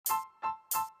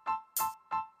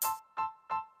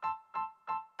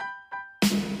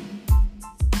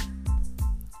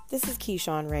This is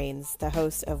Keyshawn Rains, the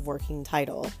host of Working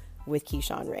Title with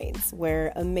Keyshawn Rains,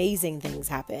 where amazing things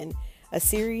happen. A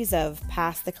series of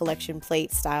pass the collection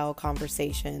plate style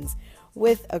conversations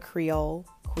with a Creole,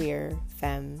 queer,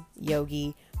 femme,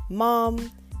 yogi,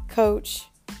 mom, coach,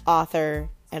 author,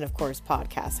 and of course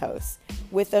podcast host,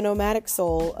 with a nomadic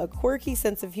soul, a quirky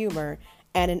sense of humor,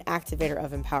 and an activator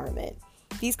of empowerment.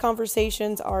 These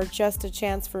conversations are just a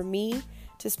chance for me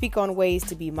to speak on ways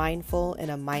to be mindful in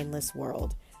a mindless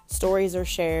world. Stories are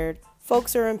shared,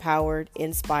 folks are empowered,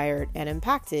 inspired, and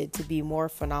impacted to be more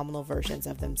phenomenal versions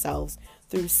of themselves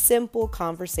through simple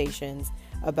conversations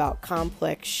about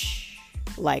complex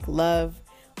like love,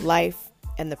 life,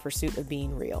 and the pursuit of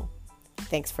being real.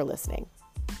 Thanks for listening.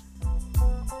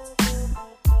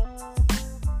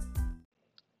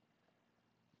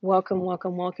 Welcome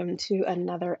to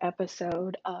another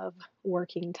episode of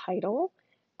Working Title.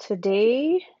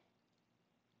 Today,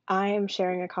 I am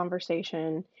sharing a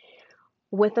conversation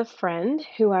with a friend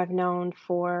who I've known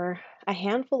for a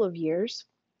handful of years.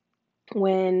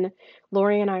 When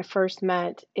Lori and I first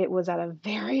met, it was at a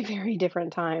very, very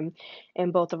different time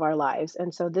in both of our lives.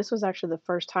 And so this was actually the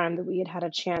first time that we had a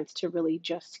chance to really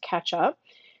just catch up.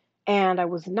 And I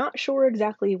was not sure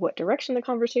exactly what direction the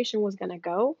conversation was going to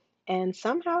go. And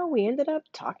somehow we ended up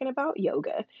talking about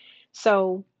yoga.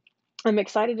 So I'm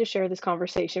excited to share this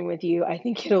conversation with you. I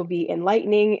think it'll be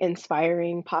enlightening,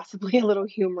 inspiring, possibly a little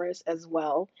humorous as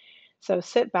well. So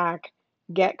sit back,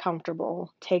 get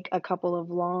comfortable, take a couple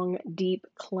of long, deep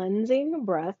cleansing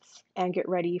breaths, and get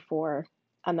ready for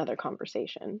another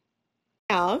conversation.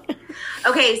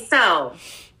 Okay, so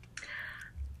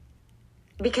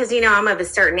because I'm of a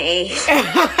certain age.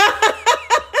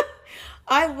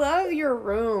 I love your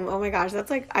room. Oh my gosh,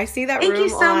 that's like, I see that Thank room you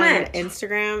so on much.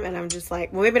 Instagram, and I'm just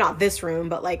like, well, maybe not this room,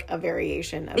 but like a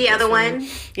variation of The other one?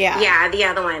 Yeah, the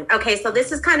other one. Okay, so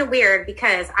this is kind of weird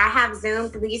because I have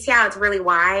Zoom. You see how it's really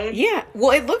wide? Yeah,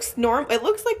 well, it looks It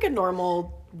looks like a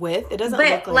normal width. It doesn't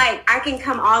look like I can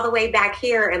come all the way back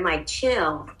here and like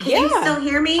chill. Can you still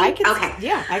hear me? I can. Okay.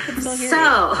 Yeah, I can still hear you.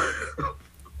 So,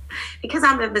 because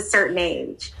I'm of a certain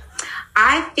age,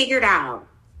 I figured out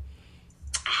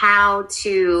how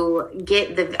to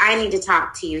get I need to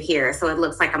talk to you here so it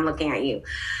looks like I'm looking at you.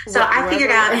 So I figured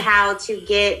out how to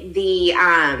get the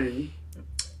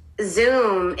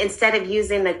Zoom, instead of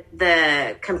using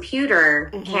the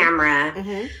computer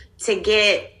camera, to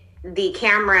get the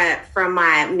camera from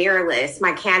my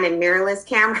Canon mirrorless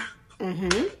camera.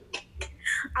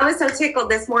 I was so tickled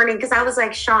this morning because I was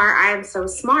like, Shar, I am so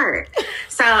smart.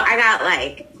 So I got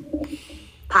like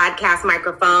podcast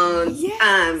microphones.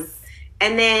 Yes.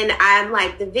 And then I'm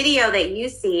like, the video that you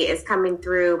see is coming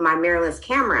through my mirrorless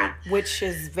camera, which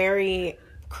is very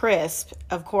crisp,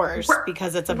 of course,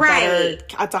 because it's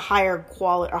it's a higher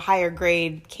quality or higher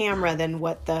grade camera than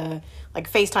what the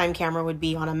like FaceTime camera would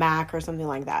be on a Mac or something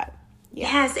like that.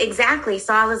 Yeah. Yes, exactly.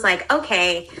 So I was like,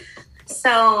 okay.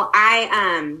 So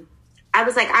I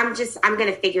was like, I'm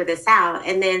going to figure this out.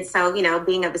 And then, so,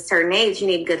 being of a certain age, you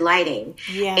need good lighting.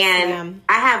 Yes, and ma'am.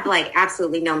 I have like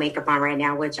absolutely no makeup on right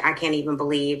now, which I can't even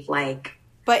believe. Like,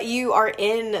 but you are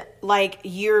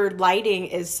your lighting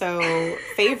is so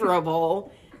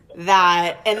favorable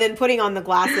that, and then putting on the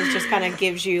glasses just kind of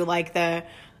gives you like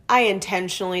I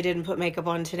intentionally didn't put makeup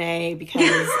on today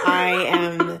because I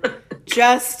am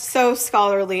just so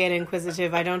scholarly and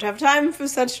inquisitive. I don't have time for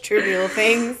such trivial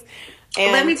things.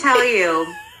 And let me tell you,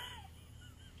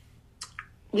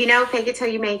 fake it till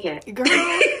you make it. Girl,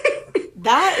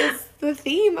 that is the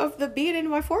theme of the being in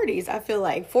my 40s. I feel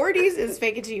like 40s is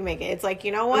fake it till you make it. It's like,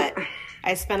 you know what?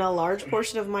 I spent a large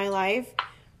portion of my life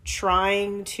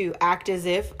trying to act as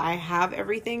if I have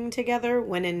everything together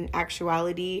when in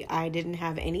actuality I didn't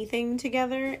have anything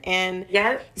together. And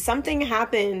something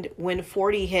happened when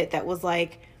 40 hit that was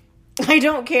like, I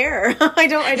don't care. I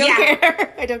don't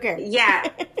care. I don't care. Yeah.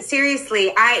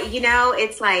 Seriously.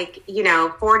 It's like,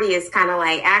 40 is kind of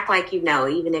like act like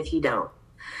even if you don't.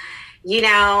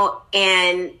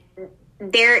 And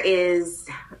there is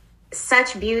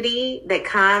such beauty that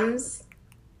comes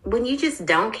when you just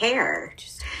don't care.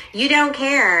 You don't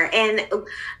care. And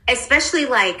especially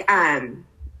like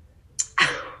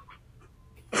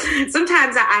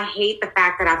sometimes I hate the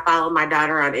fact that I follow my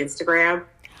daughter on Instagram.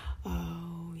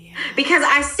 Because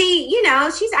I see,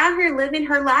 she's out here living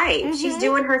her life. She's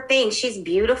doing her thing. She's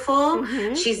beautiful.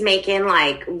 She's making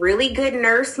like really good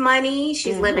nurse money.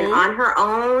 She's living on her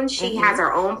own. She has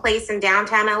her own place in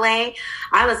downtown LA.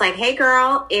 I was like, hey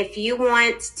girl, if you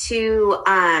want to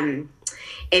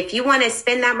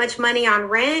spend that much money on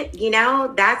rent,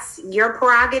 that's your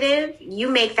prerogative. You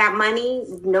make that money.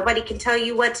 Nobody can tell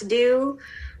you what to do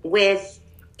with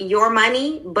your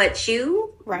money, but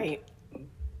you. Right.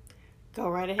 Go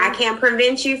right ahead. I can't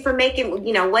prevent you from making,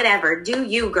 whatever. Do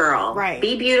you, girl. Right.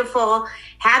 Be beautiful.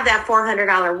 Have that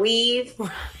 $400 weave.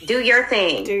 Do your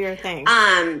thing. Do your thing.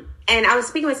 And I was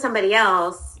speaking with somebody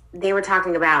else. They were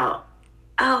talking about,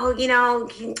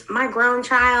 my grown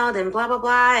child and blah, blah,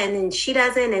 blah. And then she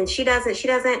doesn't, and she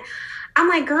doesn't. I'm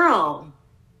like, girl,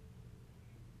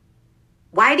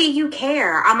 why do you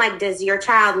care? I'm like, does your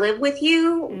child live with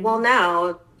you? Mm-hmm. Well,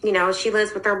 no. She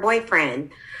lives with her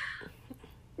boyfriend.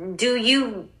 Do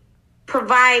you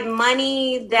provide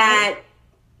money that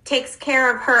takes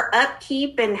care of her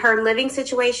upkeep and her living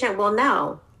situation? Well,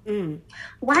 no.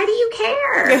 Why do you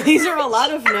care? Yeah, these are a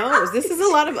lot of no's. This is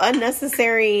a lot of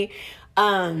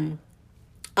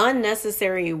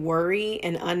unnecessary worry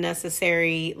and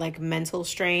unnecessary like mental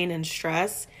strain and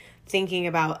stress thinking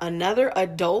about another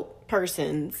adult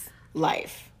person's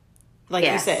life. Like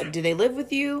you said, do they live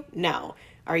with you? No.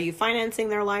 Are you financing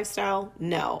their lifestyle?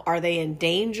 No. Are they in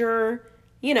danger,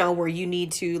 where you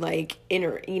need to like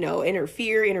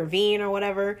intervene or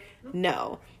whatever?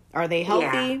 No. Are they healthy?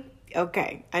 Yeah.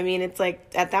 Okay. I mean, it's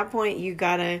like at that point you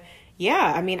gotta,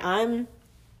 I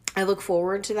look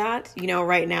forward to that.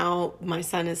 Right now my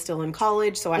son is still in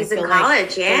college, so I feel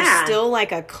like there's still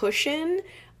like a cushion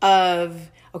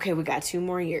of, okay, we got 2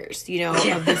 more years,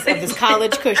 of this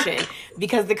college cushion,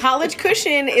 because the college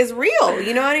cushion is real.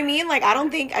 You know what I mean? Like, I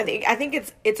think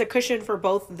it's a cushion for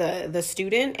both the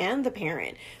student and the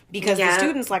parent, because the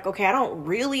student's like, okay, I don't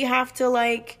really have to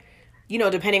like,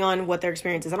 depending on what their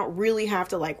experience is, I don't really have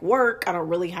to like work. I don't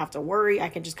really have to worry. I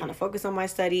can just kind of focus on my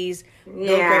studies, build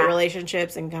great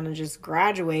relationships, and kind of just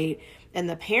graduate. And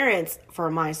the parents, for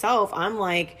myself, I'm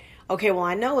like, okay, well,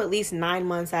 I know at least 9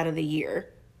 months out of the year,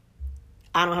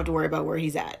 I don't have to worry about where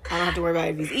he's at. I don't have to worry about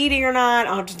if he's eating or not. I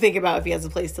don't have to think about if he has a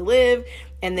place to live.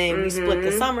 And then we split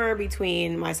the summer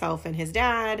between myself and his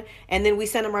dad. And then we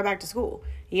send him right back to school.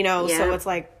 So it's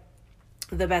like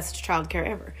the best childcare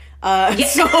ever.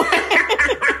 So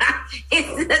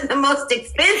it's the most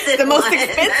expensive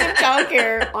expensive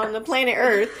childcare on the planet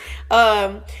Earth.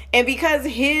 And because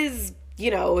his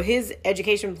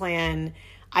education plan,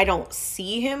 I don't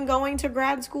see him going to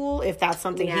grad school. If that's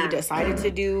something he decided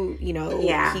to do,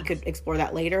 he could explore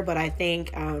that later. But I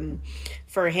think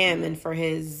for him and for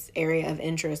his area of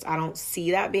interest, I don't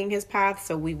see that being his path.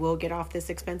 So we will get off this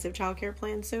expensive childcare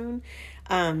plan soon.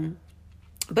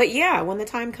 But yeah, when the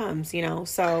time comes,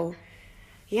 so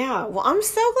yeah. Well, I'm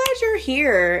so glad you're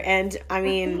here. And I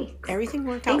mean, everything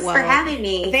worked out well. Thanks for having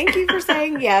me. Thank you for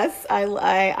saying yes.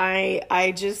 I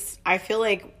feel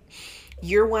like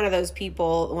you're one of those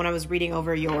people. When I was reading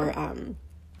over your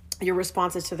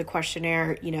responses to the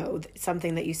questionnaire,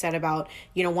 something that you said about,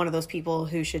 one of those people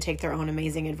who should take their own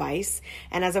amazing advice.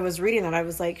 And as I was reading that, I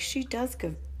was like, she does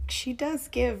give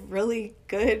really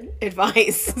good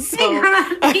advice. So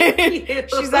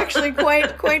she's actually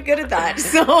quite good at that.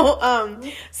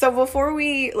 So before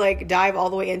we like dive all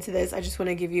the way into this, I just want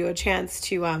to give you a chance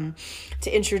to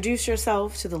introduce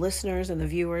yourself to the listeners and the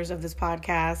viewers of this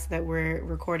podcast that we're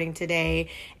recording today,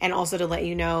 and also to let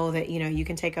you know that you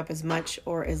can take up as much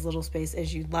or as little space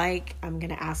as you'd like. I'm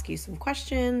going to ask you some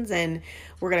questions, and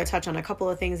we're going to touch on a couple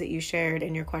of things that you shared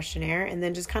in your questionnaire, and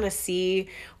then just kind of see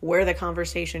where the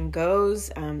conversation goes.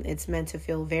 It's meant to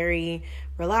feel very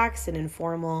relaxed and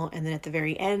informal, and then at the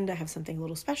very end I have something a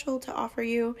little special to offer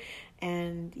you,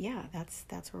 and yeah,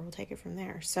 that's where we'll take it from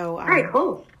there. So all right,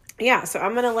 cool. Yeah, so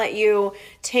I'm going to let you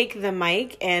take the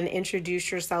mic and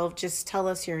introduce yourself. Just tell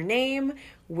us your name,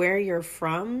 where you're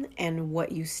from, and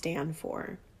what you stand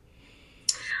for.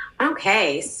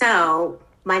 Okay, so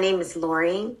my name is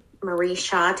Lori Marie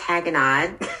Shaw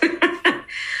Taganad.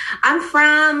 I'm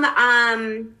from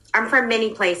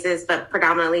many places, but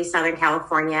predominantly Southern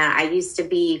California. I used to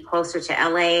be closer to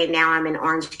LA. Now I'm in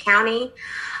Orange County.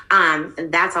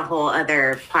 That's a whole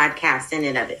other podcast in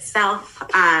and of itself.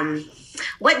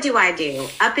 What do I do?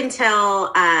 Up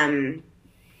until I'm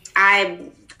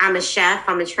a chef.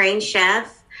 I'm a trained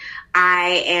chef.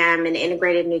 I am an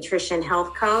integrated nutrition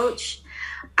health coach.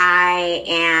 I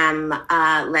am,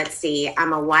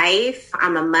 I'm a wife.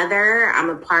 I'm a mother. I'm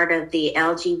a part of the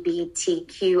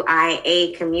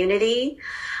LGBTQIA community.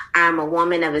 I'm a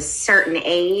woman of a certain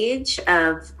age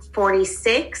of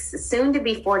 46, soon to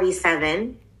be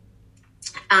 47.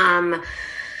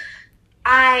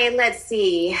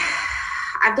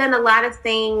 I've done a lot of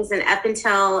things, and up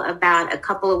until about a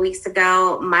couple of weeks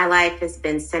ago, my life has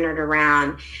been centered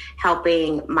around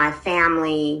helping my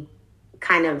family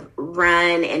kind of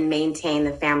run and maintain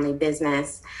the family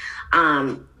business.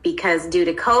 because due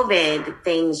to COVID,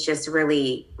 things just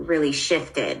really, really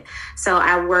shifted. So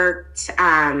I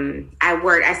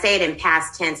say it in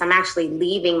past tense. I'm actually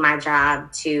leaving my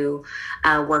job to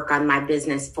work on my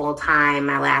business full time.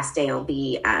 My last day will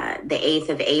be the 8th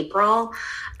of April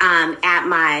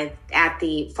at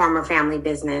the former family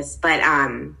business, but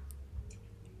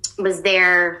was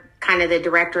there kind of the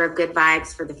director of Good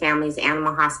Vibes for the family's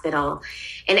animal hospital,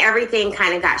 and everything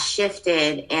kind of got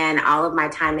shifted, and all of my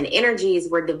time and energies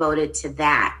were devoted to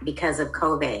that because of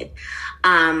COVID.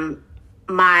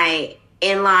 My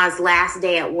in-laws' last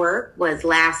day at work was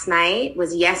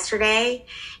yesterday,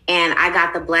 and I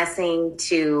got the blessing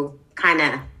to kind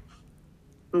of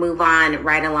move on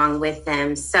right along with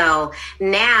them. So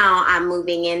now I'm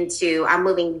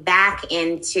moving back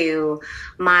into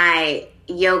my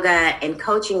yoga and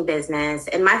coaching business.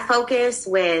 And my focus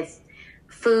with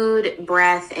food,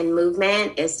 breath, and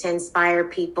movement is to inspire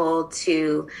people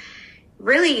to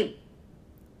really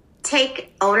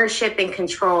take ownership and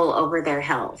control over their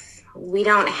health. We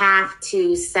don't have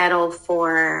to settle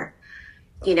for,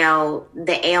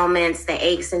 the ailments, the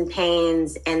aches and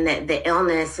pains, and the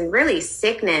illness and really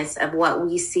sickness of what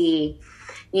we see,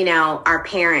 our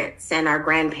parents and our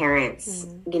grandparents,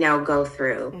 go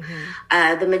through.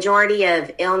 The majority of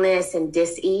illness and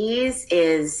dis-ease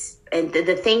and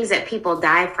the things that people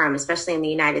die from, especially in the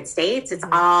United States, it's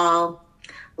all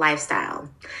lifestyle.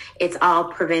 It's all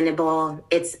preventable.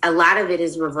 A lot of it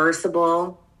is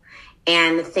reversible,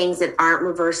 and things that aren't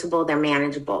reversible, they're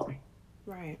manageable.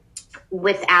 Right.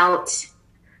 Without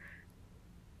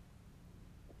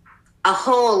a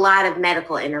whole lot of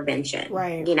medical intervention.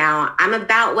 Right. I'm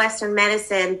about Western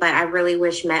medicine, but I really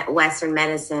wish Western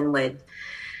medicine would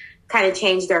kind of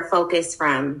change their focus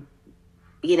from,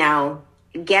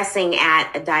 guessing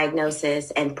at a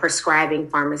diagnosis and prescribing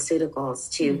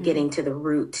pharmaceuticals to getting to the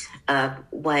root of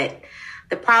what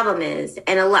the problem is.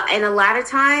 And a lot of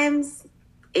times,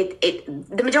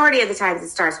 the majority of the times it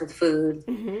starts with food.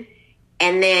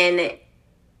 And then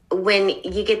when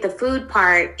you get the food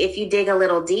part, if you dig a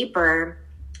little deeper,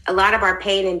 a lot of our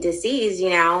pain and disease,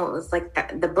 it's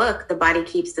like the book, The Body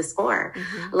Keeps the Score.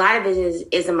 A lot of it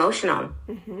is emotional.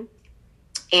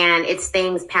 And it's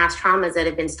things, past traumas that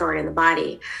have been stored in the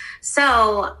body.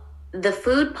 So the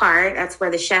food part, that's where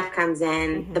the chef comes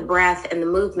in. The breath and the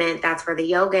movement, that's where the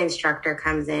yoga instructor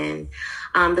comes in.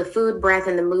 The food, breath,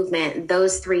 and the movement,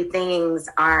 those three things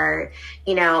are,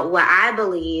 what I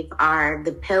believe are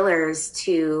the pillars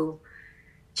to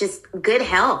just good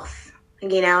health,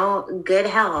 good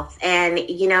health. And,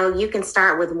 you can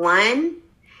start with one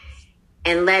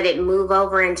and let it move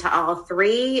over into all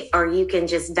three, or you can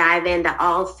just dive into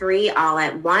all three all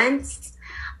at once.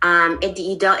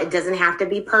 It doesn't have to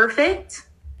be perfect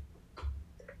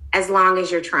as long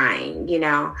as you're trying,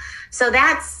 So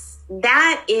that's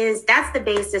the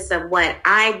basis of what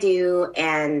I do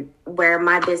and where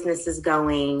my business is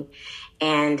going.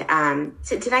 And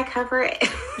so did I cover it?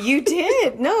 You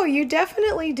did. No, you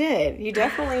definitely did. You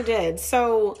definitely did.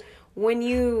 So when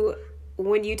you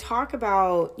talk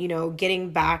about, getting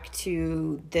back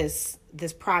to this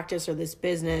practice or this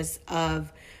business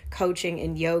of coaching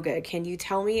and yoga, can you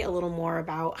tell me a little more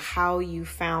about how you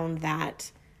found that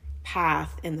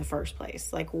path in the first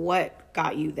place? Like, what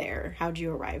got you there? How'd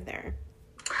you arrive there?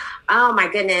 Oh my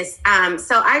goodness.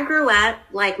 So I grew up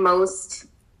like most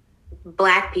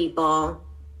Black people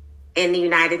in the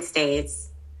United States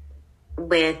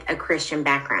with a Christian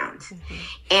background.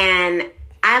 And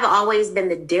I've always been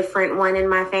the different one in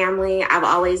my family. I've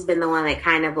always been the one that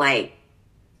kind of like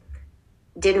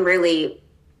didn't really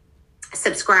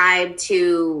subscribe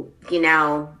to,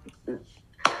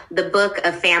 the book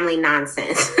of family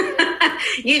nonsense.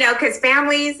 Because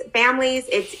families,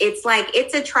 it's like,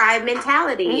 it's a tribe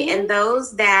mentality. And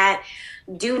those that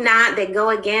go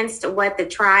against what the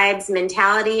tribe's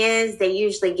mentality is, they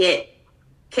usually get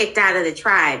kicked out of the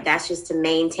tribe. That's just to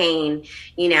maintain,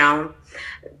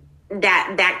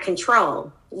 that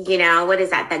control, what is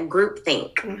that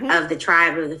groupthink of the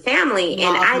tribe of the family.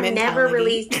 Mob and I mentality. Never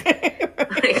really,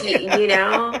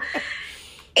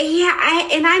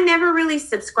 I never really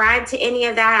subscribed to any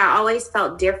of that. I always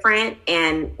felt different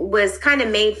and was kind of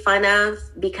made fun of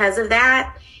because of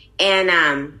that.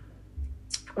 And,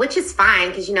 which is fine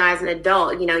because, as an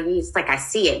adult, it's like I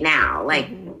see it now, like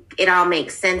it all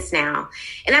makes sense now.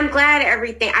 And I'm glad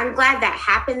that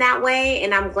happened that way.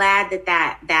 And I'm glad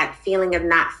that feeling of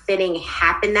not fitting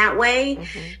happened that way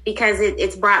because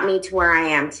it's brought me to where I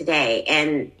am today,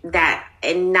 and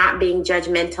not being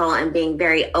judgmental and being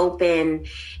very open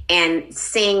and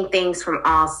seeing things from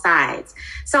all sides.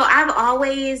 So I've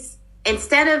always,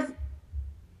 instead of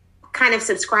kind of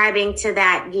subscribing to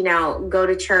that, go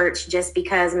to church just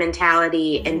because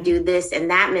mentality and do this and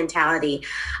that mentality.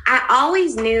 I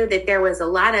always knew that there was a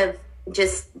lot of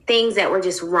just things that were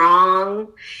just wrong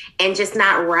and just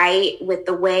not right with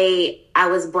the way I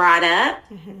was brought up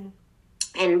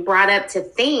and brought up to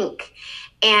think.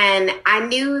 And I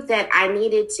knew that I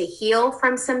needed to heal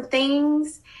from some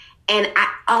things. And I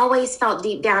always felt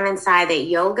deep down inside that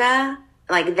yoga,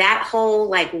 like that whole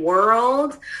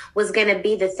world, was going to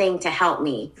be the thing to help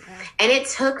me. And it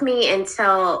took me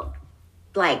until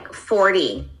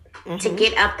 40 to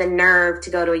get up the nerve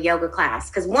to go to a yoga class.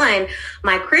 Because one,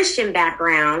 my Christian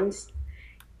background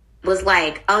was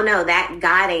like, oh no, that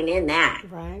God ain't in that.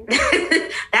 Right.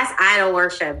 That's idol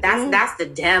worship. That's the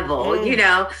devil,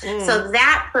 So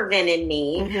that prevented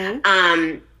me.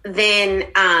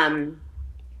 Then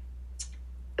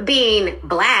being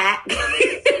Black,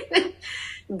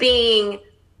 being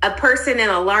a person in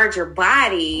a larger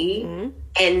body,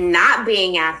 and not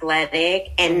being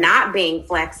athletic and not being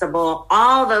flexible,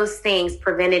 all those things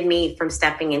prevented me from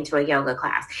stepping into a yoga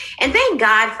class. And thank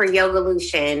God for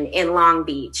Yogalution in Long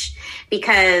Beach,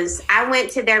 because I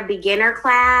went to their beginner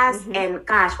class and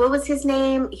gosh, what was his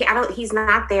name? He's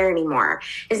not there anymore.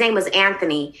 His name was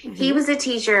Anthony. He was a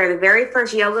teacher, the very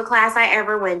first yoga class I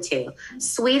ever went to.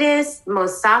 Sweetest,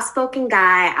 most soft-spoken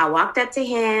guy. I walked up to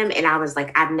him and I was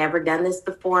like, I've never done this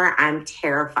before. I'm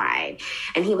terrified.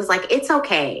 And he was like, it's okay,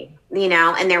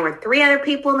 and there were 3 other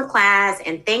people in the class,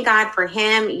 and thank God for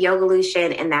him,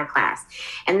 Yogalution, in that class.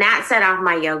 And that set off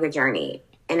my yoga journey.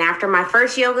 And after my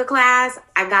first yoga class,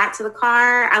 I got to the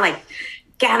car, I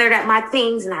gathered up my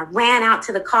things and I ran out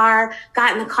to the car,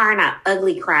 got in the car, and I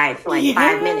ugly cried for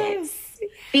 5 minutes,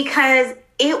 because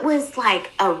it was like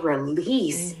a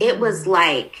release. It was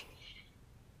like,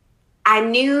 I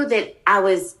knew that I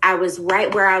was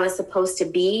right where I was supposed to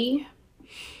be.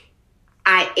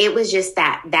 It was just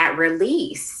that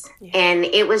release. And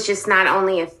it was just not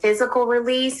only a physical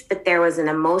release, but there was an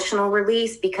emotional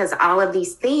release, because all of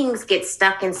these things get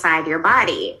stuck inside your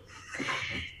body.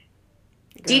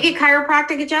 Do you get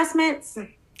chiropractic adjustments?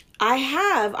 I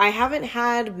haven't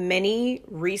had many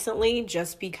recently,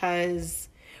 just because,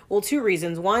 2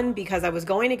 reasons. One, because I was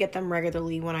going to get them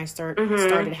regularly when I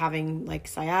started having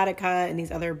sciatica and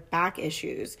these other back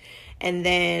issues. And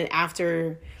then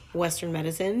after Western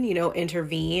medicine,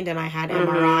 intervened, and I had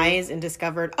MRIs and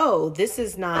discovered, oh, this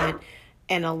is not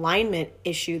an alignment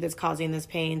issue that's causing this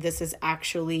pain. This is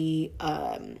actually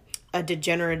a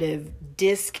degenerative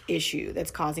disc issue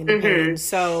that's causing the pain.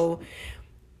 So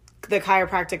the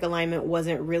chiropractic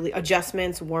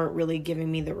adjustments weren't really giving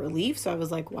me the relief. So I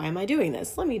was like, why am I doing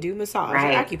this? Let me do massage or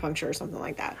acupuncture or something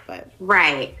like that. But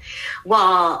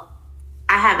well,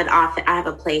 I have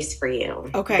a place for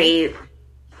you. Okay.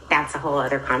 That's a whole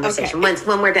other conversation when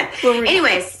we're done.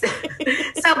 Anyways,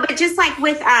 but just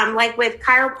with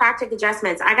chiropractic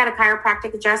adjustments, I got a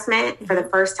chiropractic adjustment for the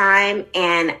first time,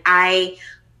 and I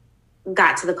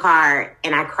got to the car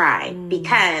and I cried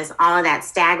because all of that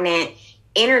stagnant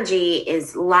energy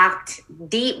is locked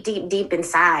deep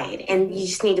inside, and you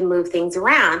just need to move things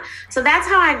around. So that's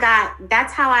how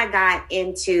I got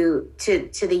into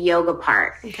the yoga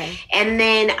part. Okay. And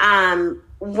then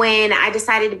when I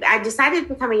decided to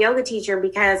become a yoga teacher,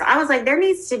 because I was like, there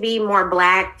needs to be more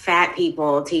Black fat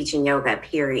people teaching yoga,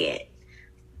 period.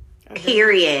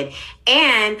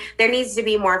 And there needs to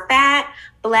be more fat,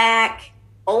 Black,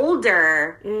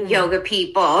 older yoga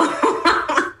people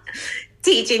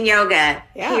teaching yoga,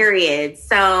 period.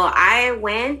 So I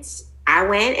went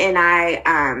and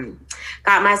I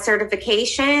got my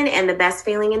certification, and the best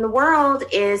feeling in the world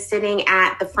is sitting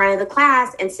at the front of the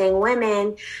class and seeing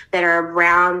women that are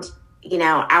around,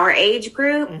 our age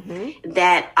group,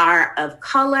 that are of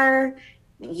color.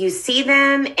 You see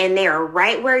them and they are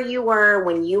right where you were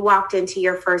when you walked into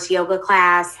your first yoga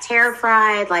class,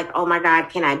 terrified, like, oh my God,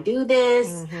 can I do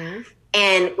this?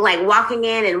 And walking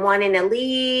in and wanting to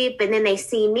leave. And then they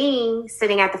see me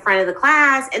sitting at the front of the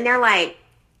class and they're like,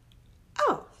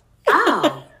 oh.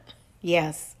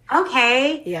 Yes.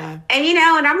 Okay. Yeah. And,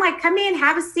 and I'm like, come in,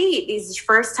 have a seat. This is your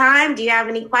first time. Do you have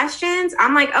any questions?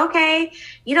 I'm like, okay,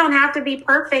 you don't have to be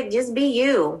perfect. Just be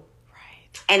you.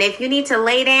 Right. And if you need to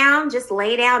lay down, just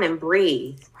lay down and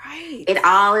breathe. Right. It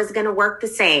all is going to work the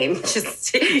same.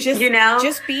 Just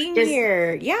being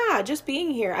here. Yeah. Just being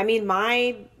here. I mean,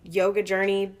 my yoga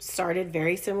journey started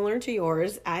very similar to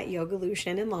yours at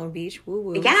Yogalution in Long Beach. Woo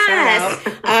woo. Yes.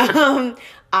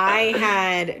 I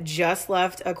had just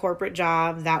left a corporate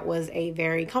job that was a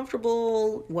very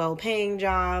comfortable, well-paying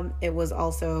job. It was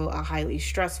also a highly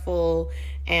stressful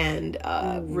and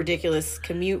ridiculous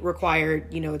commute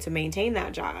required, to maintain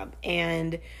that job.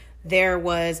 And there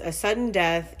was a sudden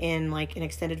death in like an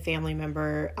extended family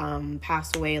member,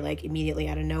 passed away like immediately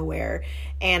out of nowhere.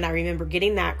 And I remember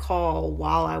getting that call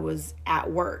while I was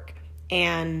at work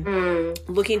and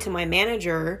looking to my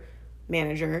manager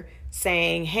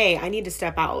saying, hey, I need to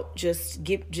step out.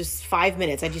 Just 5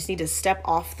 minutes. I just need to step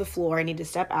off the floor. I need to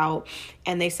step out.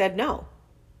 And they said no.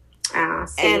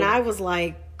 And I was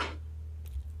like,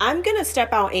 I'm going to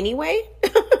step out anyway.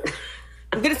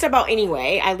 I'm going to step out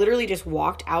anyway. I literally just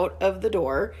walked out of the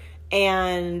door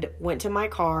and went to my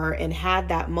car and had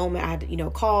that moment. I had to,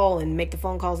 call and make the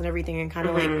phone calls and everything and kind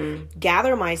of like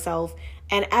gather myself.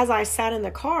 And as I sat in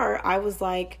the car, I was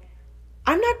like,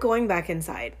 I'm not going back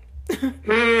inside.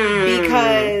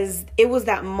 Because it was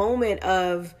that moment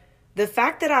of the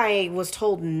fact that I was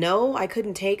told no, I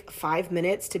couldn't take 5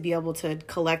 minutes to be able to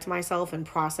collect myself and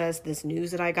process this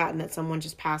news that I got and that someone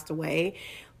just passed away.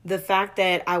 The fact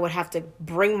that I would have to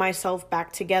bring myself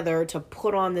back together to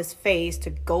put on this face,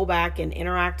 to go back and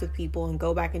interact with people and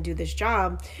go back and do this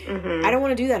job. I don't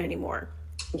want to do that anymore.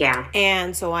 Yeah.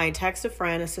 And so I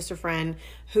texted a sister friend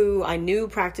who I knew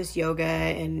practiced yoga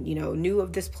and, knew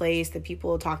of this place that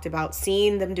people talked about,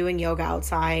 seeing them doing yoga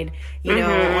outside,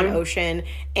 on Ocean,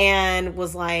 and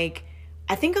was like,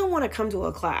 I think I want to come to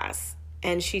a class.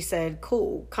 And she said,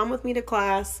 cool, come with me to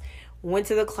class. Went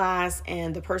to the class,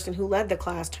 and the person who led the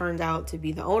class turned out to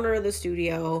be the owner of the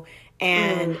studio.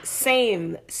 And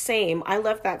same. I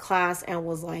left that class and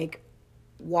was like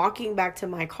walking back to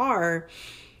my car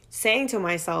saying to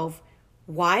myself,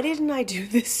 why didn't I do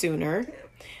this sooner?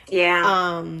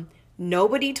 Yeah.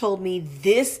 Nobody told me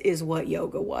this is what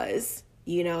yoga was.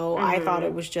 I thought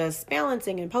it was just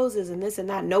balancing and poses and this and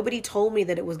that. Nobody told me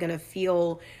that it was going to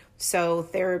feel so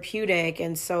therapeutic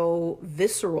and so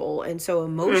visceral and so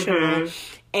emotional.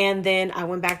 And then I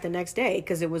went back the next day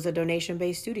because it was a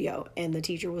donation-based studio. And the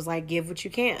teacher was like, give what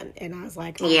you can. And I was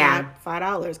like, I got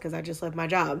 $5 because I just left my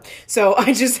job. So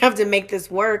I just have to make this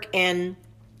work. And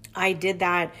I did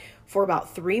that for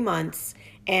about 3 months.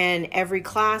 And every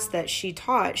class that she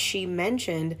taught, she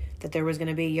mentioned that there was going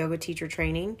to be yoga teacher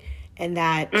training and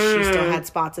that she still had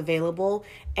spots available.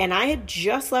 And I had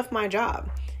just left my job.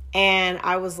 And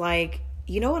I was like,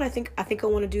 you know what? I think I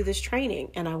want to do this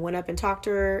training. And I went up and talked to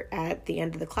her at the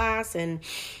end of the class. And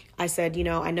I said,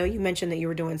 I know you mentioned that you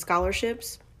were doing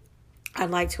scholarships. I'd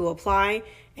like to apply.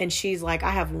 And she's like,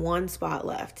 I have 1 spot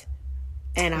left.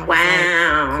 And I was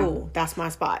like, cool, that's my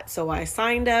spot. So I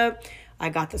signed up. I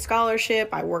got the scholarship.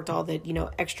 I worked all the,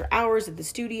 extra hours at the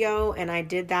studio. And I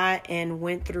did that and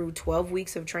went through 12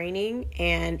 weeks of training.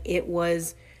 And it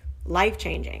was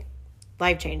life-changing.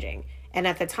 And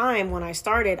at the time when I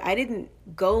started, I didn't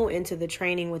go into the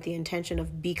training with the intention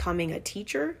of becoming a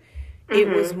teacher. It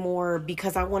was more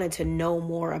because I wanted to know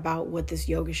more about what this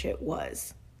yoga shit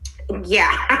was. Yeah.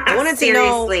 I wanted to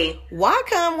know, why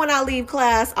come when I leave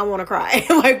class, I want to cry?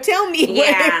 Like, tell me,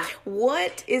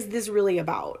 what is this really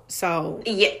about? So.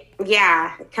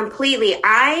 Yeah, completely.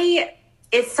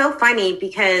 It's so funny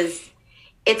because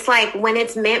it's like when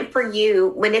it's meant for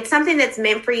you, when it's something that's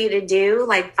meant for you to do,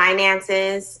 like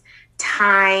finances,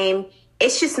 time,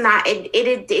 it's just not,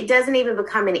 it doesn't even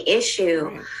become an issue.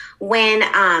 Right. When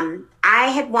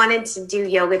I had wanted to do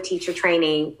yoga teacher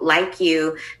training like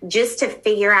you, just to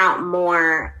figure out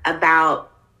more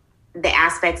about the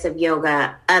aspects of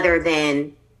yoga other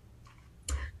than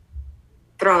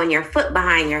throwing your foot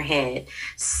behind your head.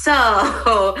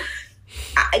 So,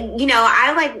 I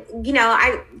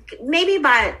maybe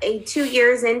about 2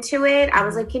 years into it, I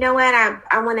was like, you know what,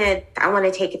 I want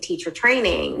to take a teacher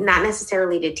training, not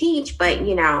necessarily to teach, but,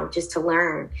 just to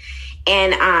learn.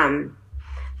 And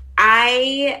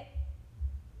I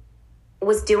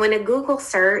was doing a Google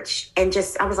search and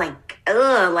I was like,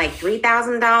 like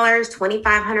 $3,000,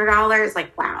 $2,500.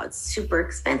 Like, wow, it's super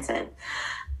expensive.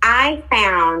 I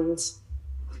found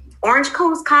Orange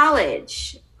Coast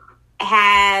College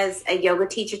has a yoga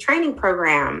teacher training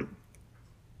program.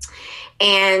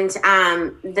 And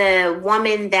the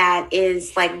woman that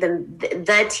is like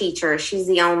the teacher, she's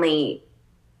the only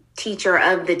teacher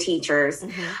of the teachers.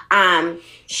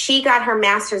 She got her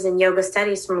master's in yoga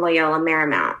studies from Loyola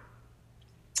Marymount.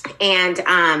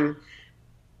 And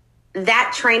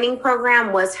that training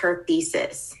program was her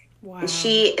thesis. Wow.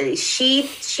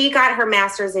 She got her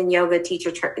master's in yoga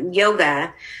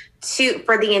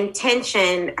for the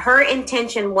intention. Her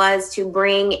intention was to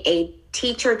bring a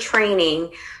teacher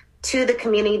training to the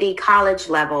community college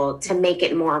level to make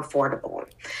it more affordable.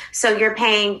 So you're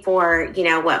paying for,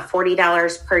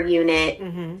 $40 per unit,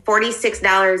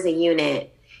 $46 a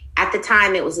unit. At the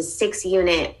time, it was a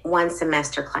 6-unit, 1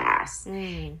 semester class.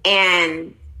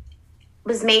 And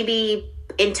was maybe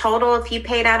in total, if you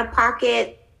paid out of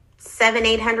pocket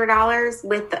 $700-800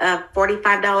 with a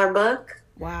 $45 book.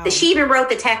 Wow. She even wrote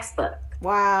the textbook.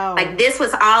 Wow. Like, this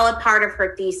was all a part of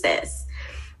her thesis.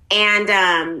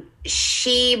 And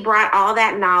she brought all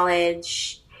that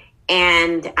knowledge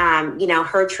and,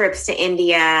 her trips to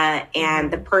India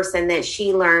and the person that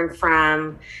she learned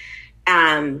from,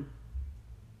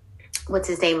 what's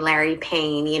his name? Larry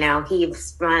Payne.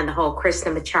 He's run the whole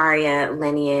Krishnamacharya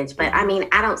lineage. But I mean,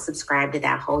 I don't subscribe to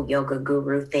that whole yoga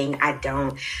guru thing. I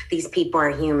don't. These people are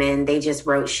human. They just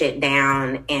wrote shit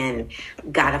down and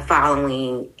got a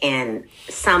following. And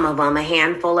some of them, a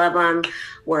handful of them,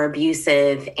 were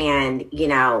abusive and,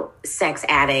 sex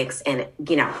addicts and,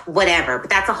 whatever. But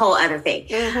that's a whole other thing.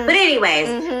 Mm-hmm. But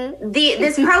anyways,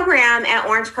 this program at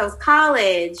Orange Coast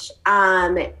College,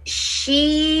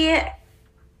 she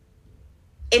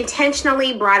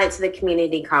intentionally brought it to the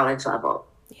community college level.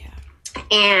 Yeah.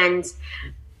 And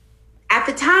at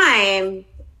the time,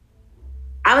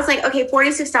 I was like, okay,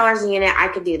 $46 a unit, I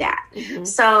could do that. Mm-hmm.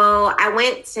 So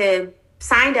I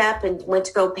signed up and went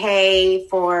to go pay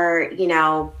for,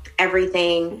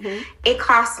 everything. Mm-hmm. It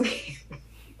cost me,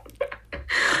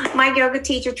 my yoga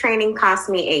teacher training cost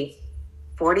me a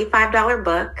 $45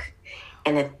 book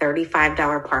and a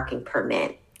 $35 parking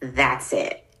permit. That's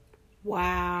it.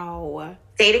 Wow.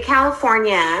 State of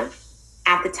California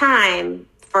at the time,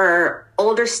 for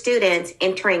older students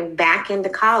entering back into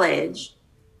college,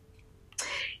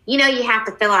 you have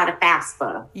to fill out a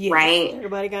FAFSA, right?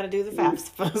 Everybody got to do the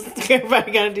FAFSA.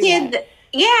 Everybody got to do that.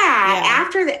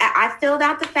 After I filled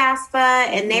out the FAFSA,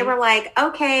 and they were like,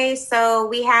 okay, so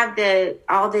we have the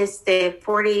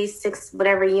 46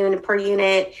 whatever unit per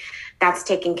unit, that's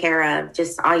taken care of.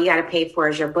 Just all you got to pay for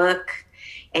is your book,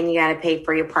 and you got to pay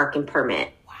for your parking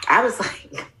permit. Wow. I was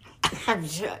like,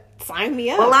 sign me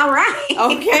up. Well, all right.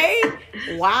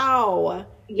 Okay. Wow.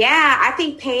 Yeah, I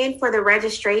think paying for the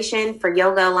registration for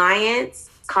Yoga Alliance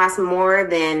costs more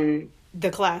than the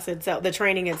class itself, the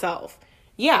training itself.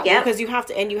 Yeah, because you have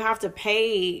to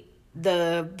pay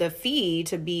the fee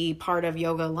to be part of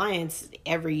Yoga Alliance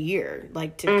every year,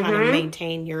 like to kind of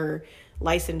maintain your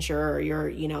licensure or your,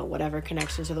 whatever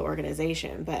connection to the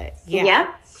organization. But yeah.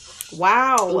 Yep.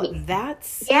 Wow,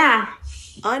 that's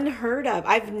unheard of.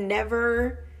 I've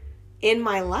never in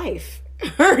my life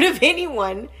heard of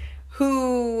anyone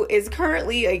who is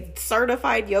currently a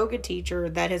certified yoga teacher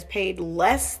that has paid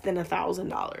less than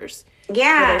 $1,000.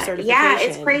 Yeah, for their certification. Yeah,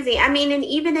 it's crazy. I mean, and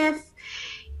even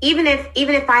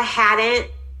if I hadn't,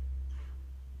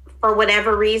 for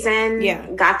whatever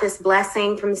reason, got this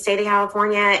blessing from the state of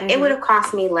California, it would have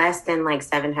cost me less than like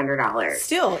 $700.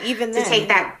 Still, even then, to take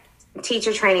that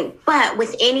teacher training. But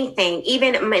with anything,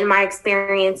 even in my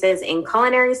experiences in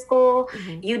culinary school,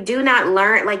 you do not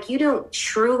learn, you don't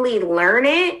truly learn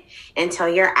it until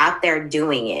you're out there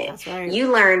doing it. That's right.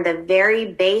 You learn the very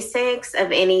basics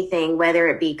of anything, whether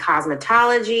it be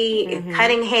cosmetology,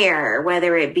 cutting hair,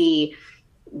 whether it be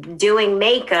doing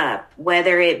makeup,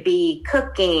 whether it be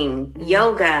cooking,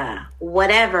 yoga,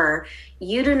 whatever.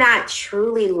 You do not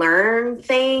truly learn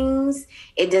things.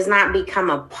 It does not become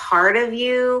a part of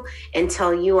you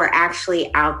until you are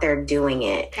actually out there doing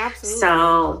it. Absolutely.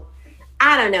 So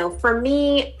I don't know. For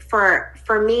me, for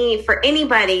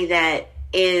anybody that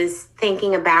is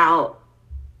thinking about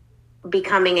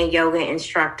becoming a yoga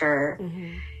instructor,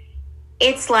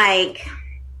 it's like,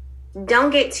 don't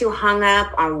get too hung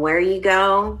up on where you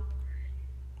go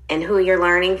and who you're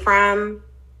learning from.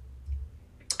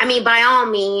 I mean, by all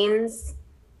means,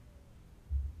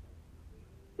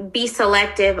 be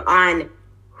selective on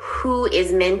who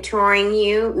is mentoring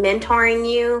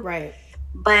you. Right.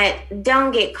 But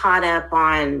don't get caught up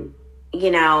on,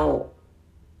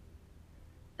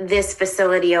 this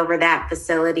facility over that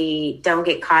facility. Don't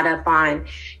get caught up on,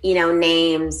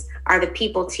 names. Are the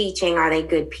people teaching, are they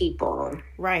good people?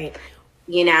 Right.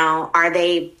 Are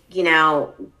they,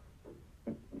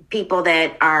 people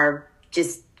that are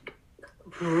just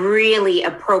really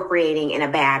appropriating in a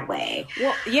bad way?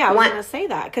 Well, yeah, I was going to say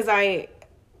that because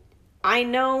I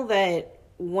know that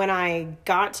when I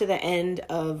got to the end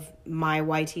of my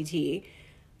YTT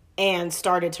and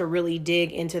started to really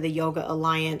dig into the Yoga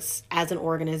Alliance as an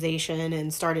organization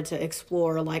and started to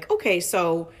explore okay,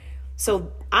 so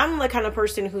I'm the kind of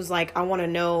person who's I want to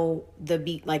know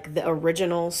the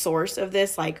original source of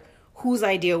this, whose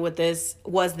idea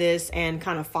was this, and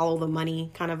kind of follow the money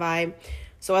kind of vibe.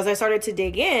 So as I started to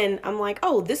dig in, I'm like,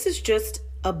 oh, this is just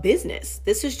a business.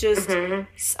 This is just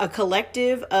a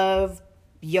collective of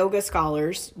yoga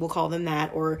scholars, we'll call them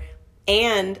that,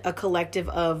 and a collective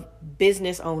of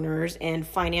business owners and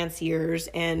financiers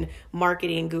and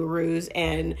marketing gurus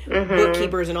and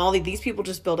bookkeepers and all these people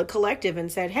just built a collective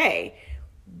and said, hey,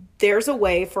 there's a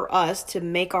way for us to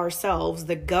make ourselves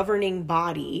the governing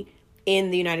body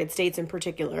in the United States in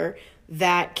particular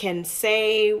that can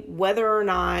say whether or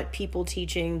not people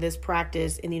teaching this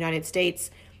practice in the United States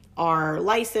are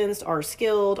licensed, are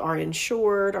skilled, are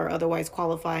insured, are otherwise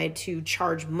qualified to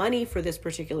charge money for this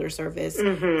particular service.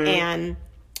 And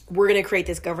we're going to create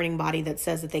this governing body that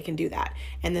says that they can do that.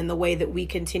 And then the way that we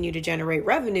continue to generate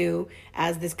revenue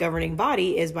as this governing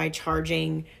body is by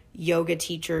charging yoga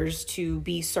teachers to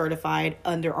be certified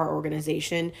under our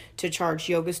organization, to charge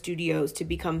yoga studios to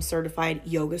become certified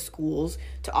yoga schools,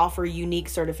 to offer unique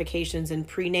certifications in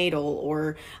prenatal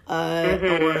or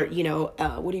you know,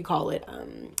 what do you call it?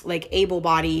 Like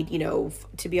able-bodied, you know,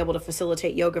 to be able to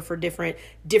facilitate yoga for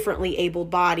differently abled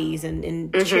bodies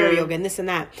and chair yoga and this and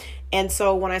that. And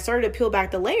so when I started to peel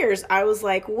back the layers, I was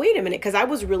like, wait a minute, because I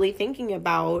was really thinking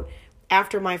about,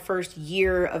 after my first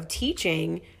year of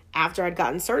teaching, after I'd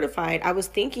gotten certified, I was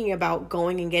thinking about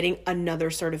going and getting another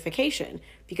certification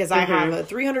because I have a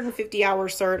 350-hour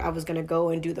cert. I was going to go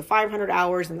and do the 500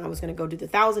 hours and I was going to go do the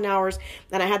 1,000 hours.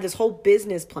 And I had this whole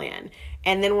business plan.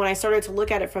 And then when I started to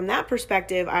look at it from that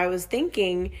perspective, I was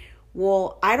thinking,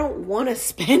 well, I don't want to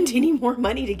spend any more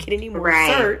money to get any more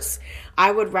certs.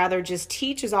 I would rather just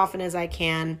teach as often as I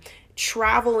can,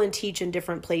 travel and teach in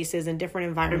different places and different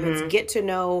environments, get to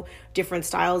know different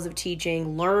styles of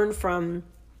teaching, learn from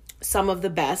some of the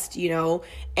best, you know,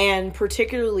 and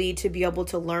particularly to be able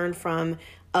to learn from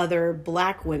other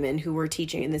Black women who were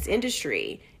teaching in this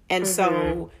industry. And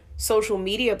so social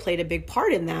media played a big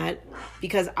part in that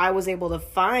because I was able to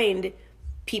find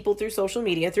people through social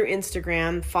media, through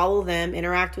Instagram, follow them,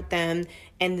 interact with them.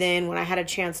 And then when I had a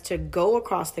chance to go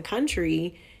across the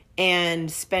country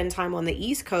and spend time on the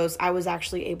East Coast, I was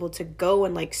actually able to go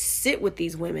and like sit with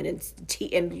these women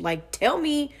and like tell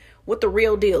me what the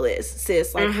real deal is,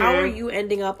 sis. Like, how are you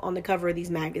ending up on the cover of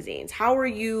these magazines? How are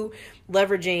you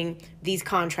leveraging these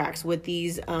contracts with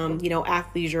these, you know,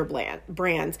 athleisure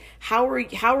brands? How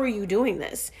are you doing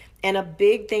this? And a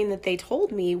big thing that they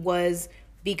told me was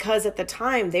because at the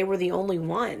time they were the only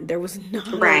one. There was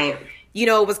not, you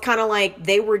know, it was kind of like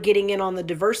they were getting in on the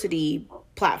diversity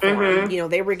platform. You know,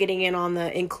 they were getting in on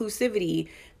the inclusivity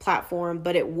platform,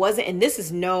 but it wasn't. And this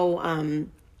is no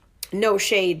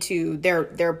shade to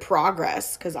their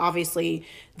progress, because obviously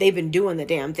they've been doing the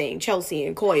damn thing. Chelsea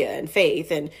and Koya and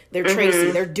Faith and their Tracy,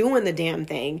 they're doing the damn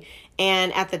thing.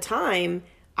 And at the time,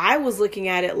 I was looking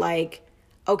at it like,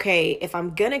 okay, if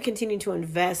I'm going to continue to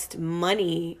invest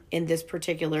money in this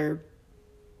particular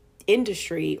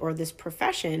industry or this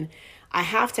profession, I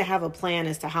have to have a plan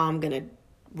as to how I'm going to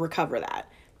recover that.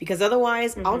 Because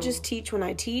otherwise, I'll just teach when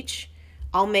I teach.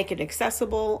 I'll make it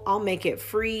accessible. I'll make it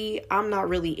free. I'm not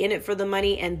really in it for the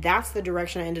money. And that's the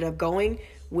direction I ended up going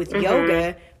with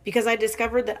yoga, because I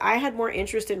discovered that I had more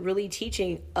interest in really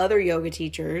teaching other yoga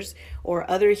teachers or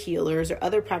other healers or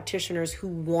other practitioners who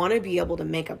want to be able to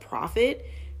make a profit,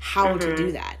 how to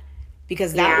do that.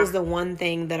 Because that was the one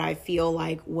thing that I feel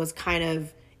like was kind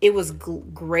of, it was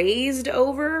grazed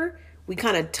over. We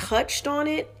kind of touched on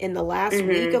it in the last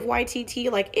week of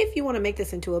YTT. Like, if you want to make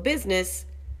this into a business,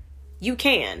 you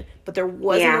can, but there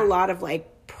wasn't a lot of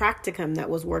like practicum that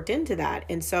was worked into that.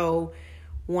 And so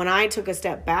when I took a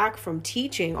step back from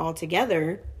teaching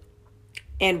altogether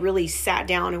and really sat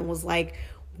down and was like,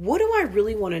 what do I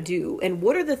really want to do? And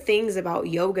what are the things about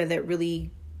yoga that really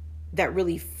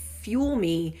fuel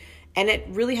me? And it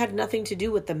really had nothing to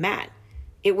do with the mat.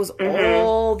 It was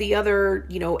all the other,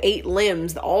 8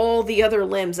 limbs, all the other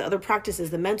limbs, the other practices,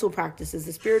 the mental practices,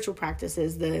 the spiritual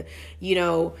practices, the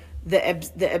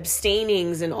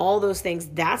abstainings and all those things.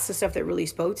 That's the stuff that really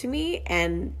spoke to me.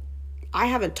 And I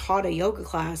haven't taught a yoga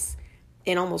class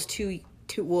in almost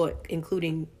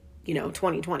including,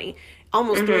 2020,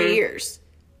 almost 3 years.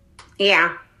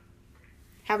 Yeah.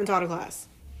 Haven't taught a class.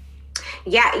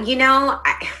 Yeah.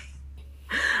 I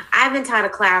haven't taught a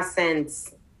class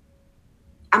since,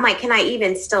 I'm like, can I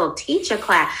even still teach a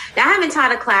class? Now, I haven't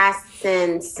taught a class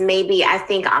since maybe, I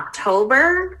think,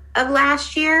 October of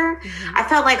last year. I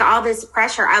felt like all this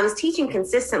pressure. I was teaching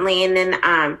consistently. And then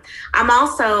I'm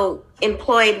also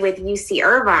employed with UC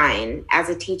Irvine as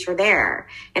a teacher there.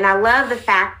 And I love the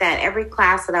fact that every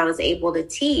class that I was able to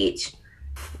teach,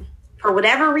 for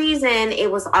whatever reason, it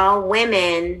was all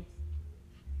women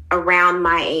around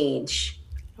my age,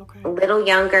 a little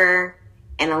younger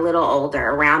and a little older,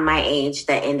 around my age,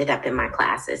 that ended up in my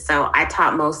classes. So I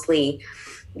taught mostly,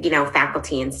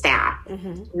 faculty and staff,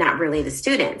 not really the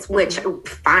students, which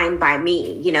fine by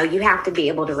me. You have to be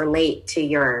able to relate to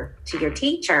your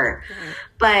teacher.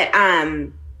 But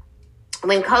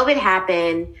when COVID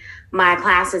happened, my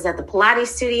classes at the Pilates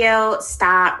studio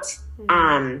stopped.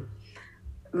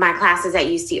 my classes at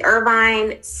UC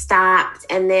Irvine stopped.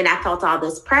 And then I felt all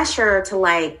this pressure to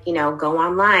like, you know, go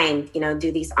online, you know,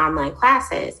 do these online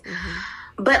classes.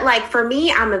 Mm-hmm. But like for me,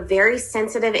 I'm a very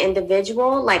sensitive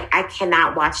individual. Like I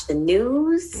cannot watch the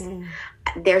news. Mm.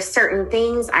 There's certain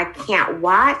things I can't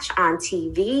watch on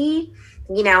TV.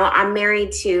 You know, I'm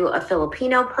married to a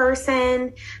Filipino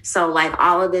person. So like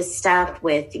all of this stuff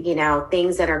with, you know,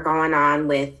 things that are going on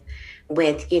with,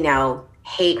 you know,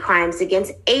 hate crimes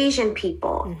against Asian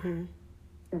people, mm-hmm.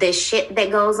 the shit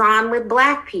that goes on with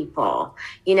Black people,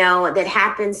 you know, that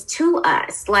happens to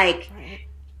us. Like right.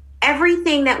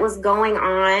 everything that was going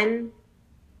on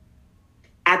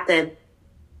at this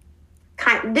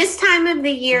time of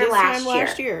the year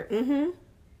last year. Mm-hmm.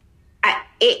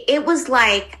 It was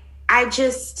like, I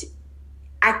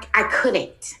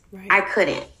couldn't. Right. I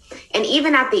couldn't. And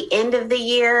even at the end of the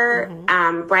year,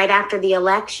 mm-hmm. Right after the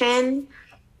election,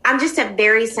 I'm just a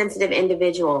very sensitive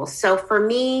individual. So for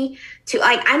me to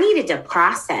like, I needed to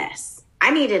process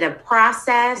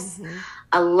mm-hmm.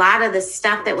 a lot of the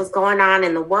stuff that was going on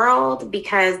in the world,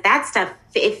 because that stuff,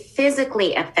 it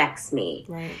physically affects me.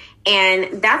 Right.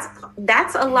 And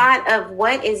that's a lot of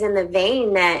what is in the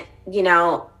vein that, you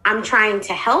know, I'm trying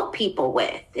to help people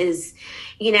with is,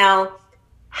 you know,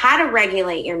 how to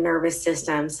regulate your nervous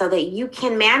system so that you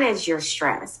can manage your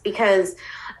stress. Because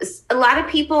a lot of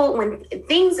people, when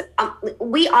things,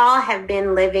 we all have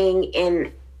been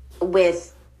living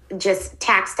with just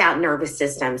taxed out nervous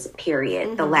systems, period,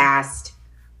 mm-hmm. the last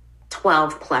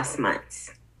 12 plus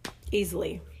months.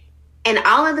 Easily. And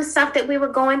all of the stuff that we were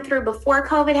going through before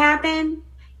COVID happened,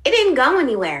 it didn't go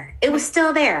anywhere. It was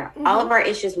still there. Mm-hmm. All of our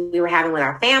issues we were having with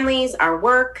our families, our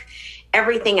work,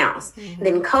 everything else. Mm-hmm.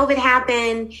 Then COVID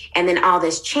happened, and then all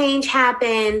this change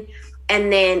happened.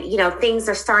 And then, you know, things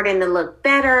are starting to look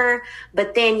better.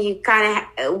 But then you kind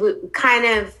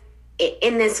of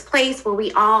in this place where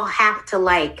we all have to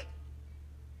like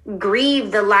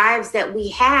grieve the lives that we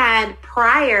had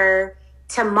prior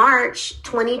to March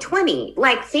 2020.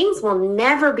 Like things will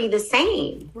never be the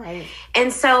same. Right.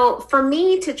 And so for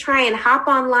me to try and hop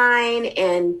online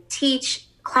and teach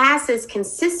classes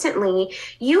consistently,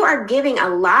 you are giving a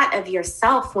lot of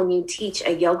yourself when you teach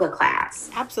a yoga class.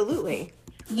 Absolutely.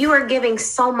 You are giving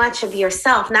so much of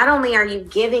yourself. Not only are you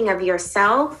giving of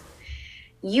yourself,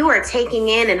 you are taking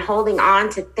in and holding on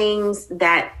to things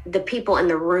that the people in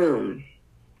the room.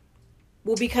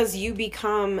 Well, because you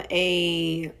become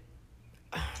a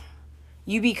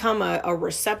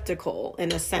receptacle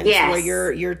in a sense. Yes.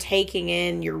 Where you're taking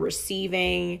in, you're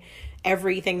receiving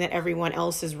everything that everyone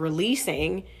else is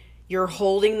releasing. You're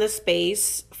holding the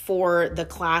space for the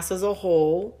class as a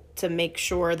whole to make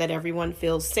sure that everyone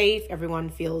feels safe, everyone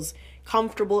feels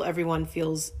comfortable, everyone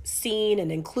feels seen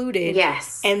and included.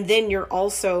 Yes. And then you're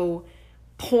also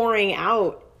pouring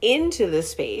out into the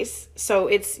space. So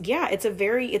it's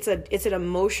an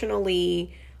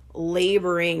emotionally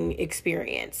laboring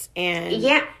experience. And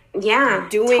doing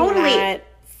totally. That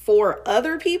for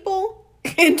other people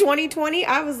in 2020,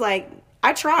 I was like,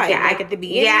 I tried. Yeah, at the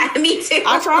beginning. Yeah, me too.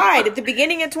 I tried at the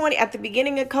beginning of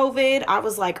COVID. I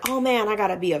was like, oh man, I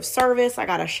gotta be of service. I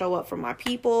gotta show up for my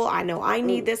people. I know I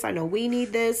need this. I know we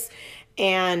need this.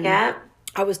 And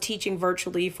I was teaching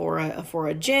virtually for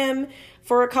a gym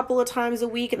for a couple of times a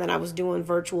week, and then I was doing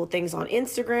virtual things on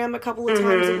Instagram a couple of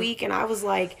times a week, and I was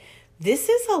like, this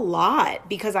is a lot,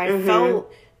 because I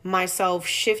felt myself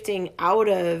shifting out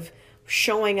of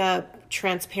showing up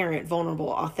transparent, vulnerable,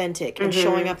 authentic, and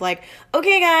showing up like,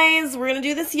 okay guys, we're gonna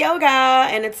do this yoga,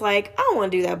 and it's like, I don't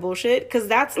want to do that bullshit, because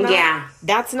that's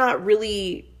not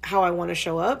really how I want to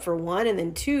show up, for one. And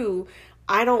then two,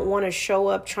 I don't want to show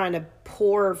up trying to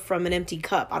pour from an empty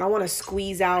cup. I don't want to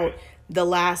squeeze out the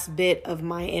last bit of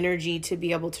my energy to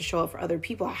be able to show up for other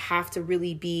people. I have to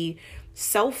really be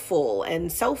self-full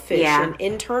and selfish and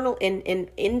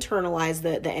internalize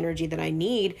the energy that I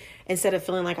need, instead of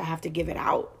feeling like I have to give it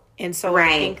out. And so I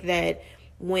think that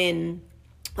when,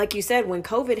 like you said, when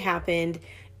COVID happened,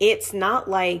 it's not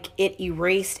like it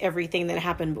erased everything that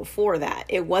happened before that.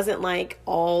 It wasn't like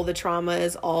all the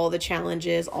traumas, all the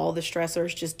challenges, all the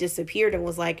stressors just disappeared and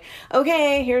was like,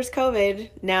 okay, here's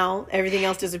COVID. Now everything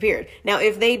else disappeared. Now,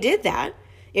 if they did that,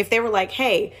 if they were like,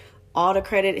 hey, all the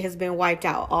credit has been wiped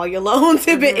out, all your loans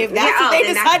have been, if that's what they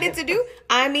decided to do,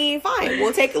 I mean, fine,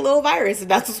 we'll take a little virus if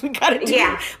that's what we got to do.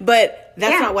 Yeah. But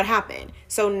that's not what happened.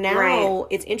 So now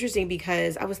it's interesting,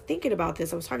 because I was thinking about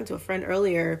this. I was talking to a friend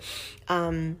earlier,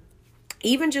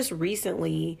 even just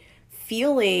recently,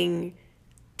 feeling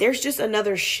there's just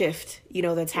another shift,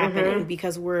 that's happening,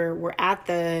 because we're at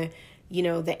the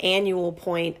the annual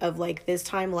point of like this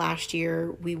time last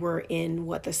year, we were in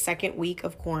the second week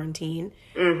of quarantine.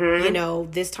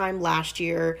 This time last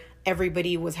year,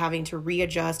 everybody was having to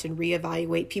readjust and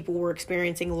reevaluate. People were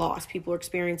experiencing loss. People were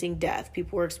experiencing death.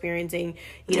 People were experiencing,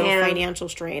 financial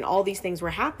strain. All these things were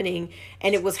happening,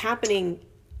 and it was happening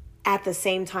at the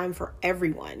same time for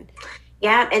everyone.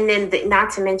 Yeah. And then not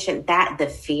to mention that the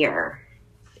fear.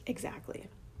 Exactly.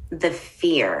 The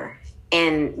fear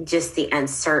and just the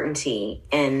uncertainty.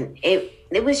 And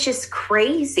it was just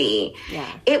crazy.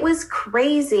 Yeah. It was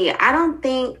crazy. I don't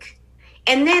think...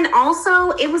 And then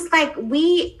also, it was like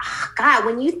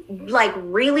when you like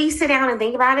really sit down and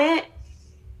think about it,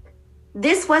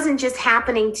 this wasn't just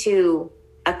happening to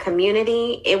a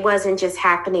community. It wasn't just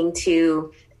happening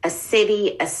to a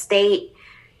city, a state,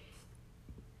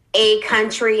 a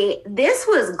country. This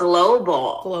was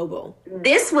global.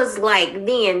 This was like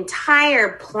the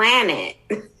entire planet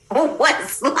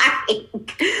was like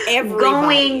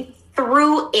going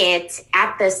through it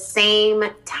at the same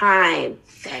time.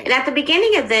 Right. And at the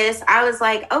beginning of this, I was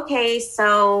like, okay,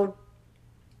 so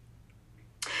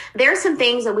there are some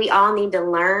things that we all need to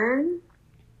learn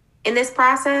in this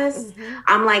process.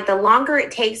 I'm like, the longer it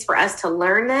takes for us to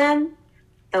learn them,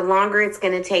 the longer it's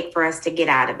going to take for us to get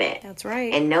out of it. That's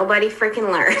right. And nobody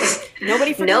freaking learned.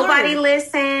 Nobody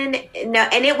listened. No,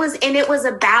 and it was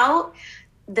about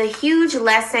the huge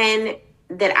lesson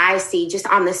that I see just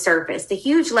on the surface. The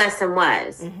huge lesson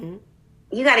was,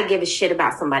 you got to give a shit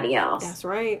about somebody else. That's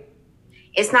right.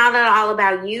 It's not all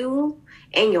about you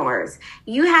and yours.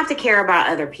 You have to care about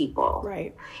other people.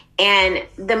 Right. And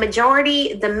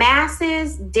the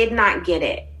masses did not get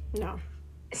it. No.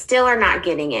 Still are not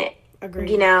getting it.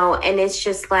 Agreed. And it's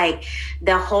just like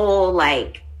the whole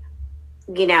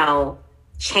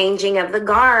changing of the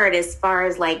guard as far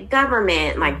as like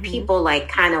government, like people like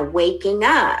kind of waking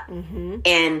up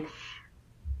and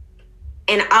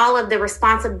all of the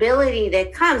responsibility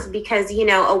that comes because,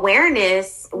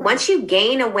 awareness, once you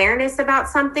gain awareness about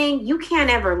something, you can't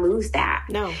ever lose that.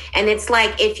 No. And it's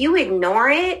like, if you ignore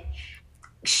it,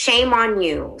 shame on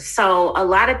you. So a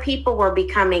lot of people were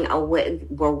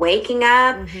were waking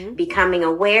up, becoming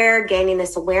aware, gaining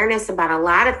this awareness about a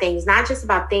lot of things, not just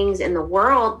about things in the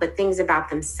world, but things about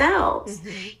themselves,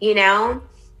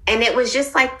 And it was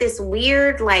just like this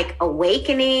weird, like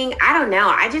awakening. I don't know.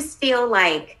 I just feel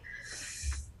like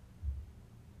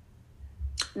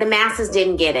the masses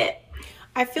didn't get it.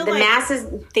 I feel like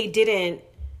they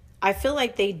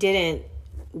didn't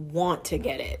want to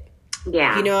get it.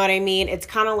 Yeah. You know what I mean? It's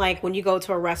kind of like when you go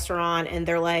to a restaurant and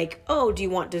they're like, oh, do you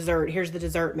want dessert? Here's the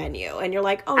dessert menu. And you're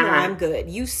like, oh, no, I'm good.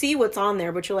 You see what's on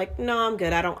there, but you're like, no, I'm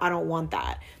good. I don't want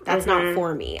that. That's not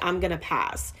for me. I'm going to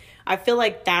pass. I feel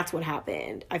like that's what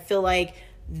happened. I feel like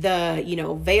the,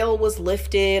 veil was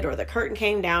lifted or the curtain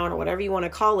came down or whatever you want to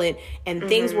call it. And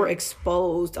things were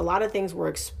exposed. A lot of things were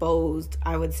exposed,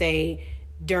 I would say,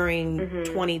 during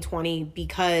 2020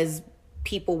 because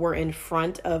people were in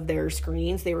front of their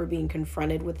screens. They were being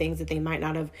confronted with things that they might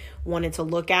not have wanted to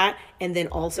look at. And then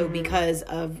also because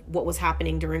of what was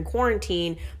happening during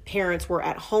quarantine, parents were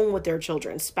at home with their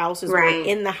children. Spouses were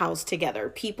in the house together.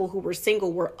 People who were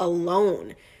single were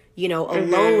alone.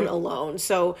 Alone.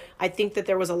 So I think that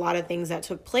there was a lot of things that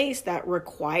took place that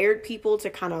required people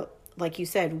to kind of, like you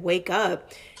said, wake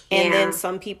up. And then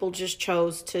some people just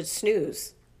chose to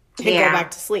snooze and go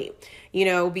back to sleep,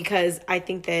 because I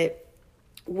think that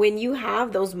when you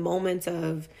have those moments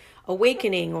of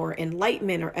awakening or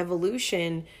enlightenment or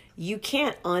evolution, you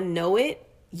can't unknow it.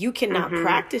 You cannot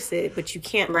practice it, but you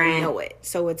can't know it.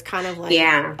 So it's kind of like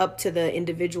up to the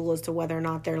individual as to whether or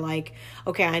not they're like,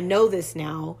 okay, I know this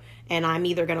now, and I'm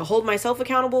either going to hold myself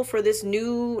accountable for this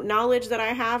new knowledge that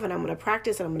I have, and I'm going to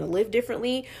practice and I'm going to live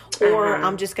differently, or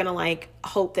I'm just going to like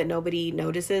hope that nobody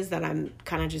notices that I'm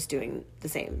kind of just doing the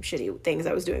same shitty things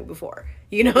I was doing before.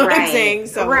 You know what I'm saying?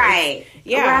 So right.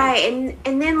 And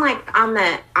then like on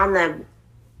the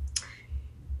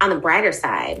brighter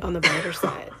side. On the brighter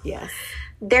side, yes.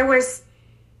 There was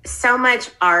so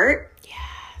much art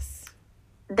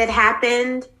that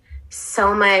happened,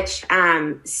 so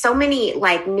many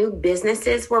like new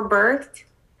businesses were birthed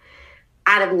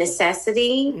out of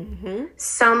necessity.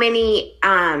 So many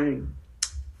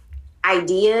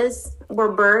ideas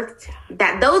were birthed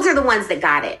that those are the ones that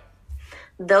got it.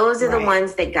 Those are the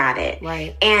ones that got it.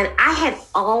 Right. And I had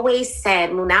always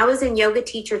said when I was in yoga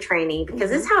teacher training,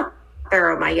 because this is how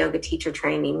thorough my yoga teacher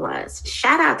training was.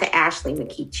 Shout out to Ashley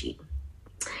Mikichi.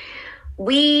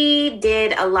 We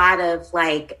did a lot of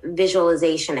like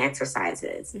visualization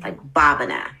exercises, like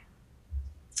Bhavana.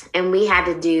 And we had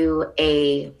to do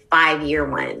a 5-year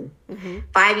one,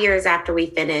 5 years after we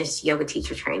finished yoga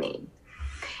teacher training.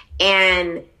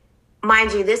 And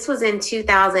mind you, this was in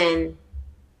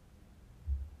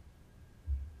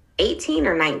 2018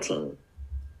 or 19.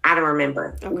 I don't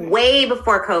remember. Okay. Way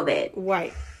before COVID.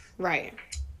 Right.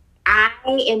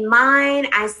 In mine,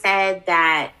 I said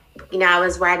that, I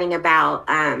was writing about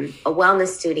a wellness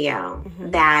studio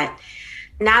that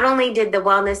not only did the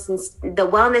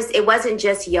wellness, it wasn't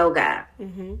just yoga.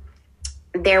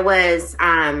 There were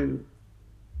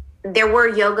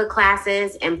yoga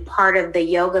classes, and part of the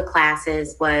yoga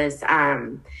classes was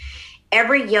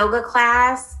every yoga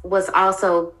class was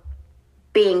also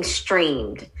being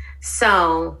streamed.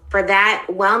 So for that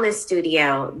wellness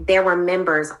studio, there were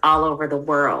members all over the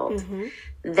world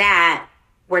that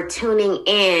were tuning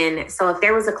in. So if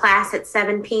there was a class at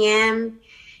 7 p.m.,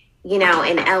 in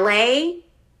LA,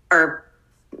 or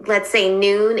let's say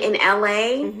noon in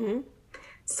LA,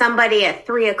 somebody at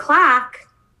 3 o'clock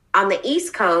on the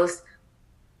East Coast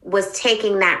was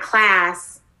taking that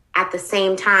class at the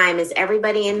same time as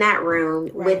everybody in that room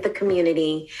with the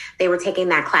community. They were taking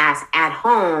that class at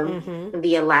home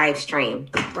via live stream.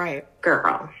 Right.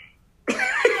 Girl.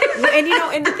 And,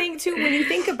 and the thing too, when you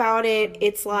think about it,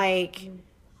 it's like,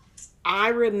 I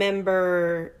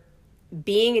remember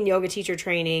being in yoga teacher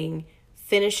training,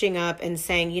 finishing up and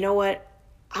saying, you know what?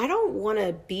 I don't want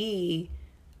to be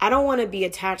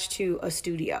attached to a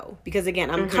studio, because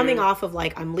again, I'm coming off of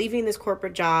I'm leaving this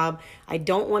corporate job. I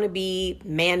don't want to be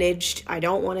managed. I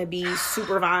don't want to be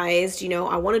supervised.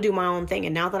 I want to do my own thing.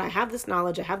 And now that I have this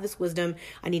knowledge, I have this wisdom,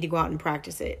 I need to go out and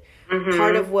practice it.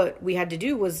 Part of what we had to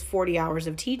do was 40 hours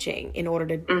of teaching in order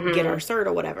to get our cert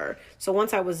or whatever. So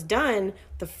once I was done,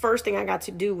 the first thing I got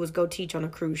to do was go teach on a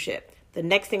cruise ship. The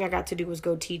next thing I got to do was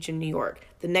go teach in New York.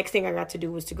 The next thing I got to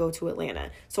do was to go to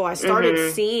Atlanta. So I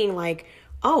started seeing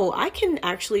oh, I can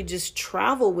actually just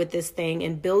travel with this thing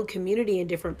and build community in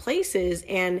different places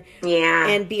and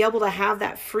be able to have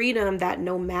that freedom, that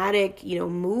nomadic,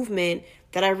 movement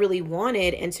that I really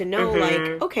wanted. And to know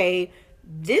okay,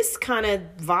 this kind of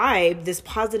vibe, this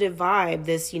positive vibe,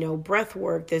 this, breath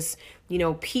work, this,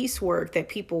 peace work that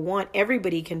people want,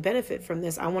 everybody can benefit from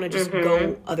this. I want to just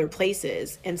go other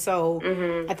places. And so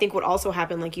I think what also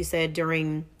happened, like you said,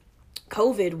 during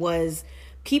COVID was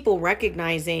people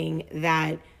recognizing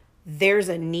that there's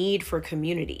a need for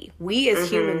community. We as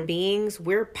human beings,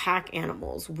 we're pack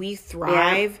animals. We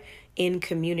thrive in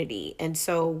community. And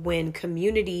so when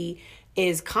community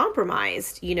is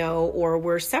compromised, or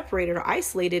we're separated or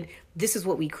isolated, this is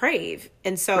what we crave.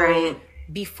 And so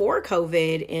before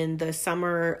COVID, in the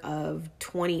summer of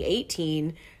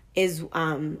 2018, is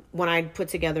when I put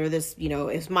together this,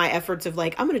 is my efforts of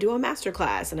I'm going to do a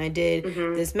masterclass. And I did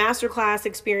this masterclass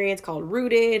experience called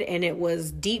Rooted. And it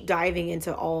was deep diving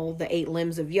into all the 8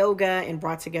 limbs of yoga and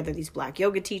brought together these Black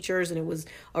yoga teachers. And it was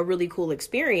a really cool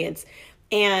experience.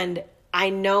 And I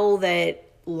know that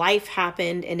life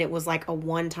happened and it was a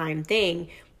one-time thing.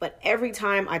 But every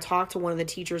time I talked to one of the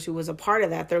teachers who was a part of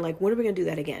that, they're like, when are we going to do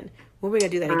that again? When are we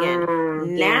going to do that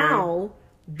again? Now,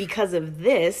 because of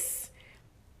this,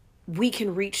 we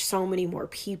can reach so many more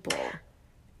people.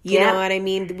 You know what I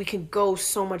mean? We can go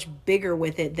so much bigger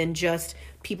with it than just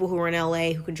people who are in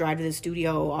LA who can drive to the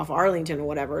studio off Arlington or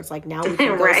whatever. It's now we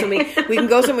can go we can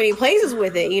go so many places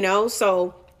with it,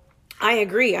 So I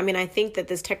agree. I mean, I think that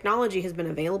this technology has been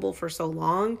available for so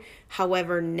long.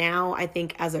 However, now I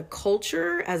think as a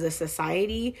culture, as a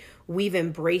society, we've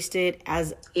embraced it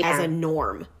as a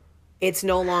norm. It's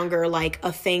no longer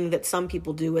a thing that some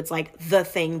people do. It's the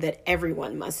thing that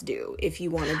everyone must do if you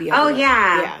want to be able to.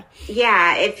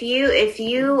 Yeah. If you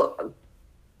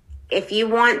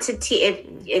want to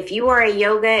if you are a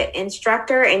yoga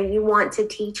instructor and you want to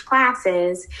teach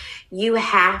classes, you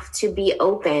have to be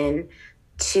open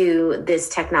to this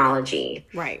technology.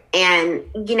 Right. And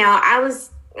I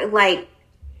was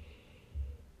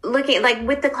looking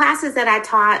with the classes that I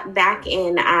taught back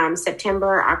in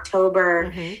September,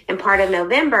 October, and part of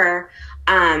November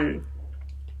of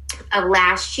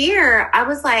last year, I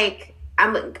was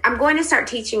I'm going to start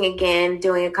teaching again,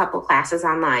 doing a couple classes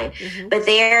online. But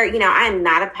there, I'm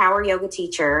not a power yoga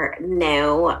teacher.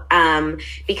 No,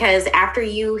 because after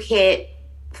you hit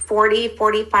 40,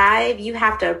 45, you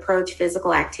have to approach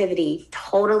physical activity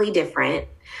totally different.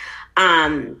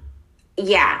 Not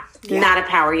a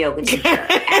power yoga teacher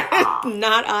at all.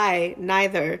 Not I,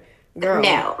 neither. Girl.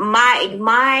 No,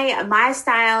 my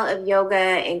style of yoga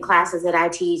and classes that I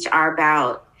teach are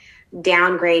about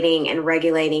downgrading and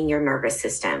regulating your nervous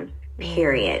system,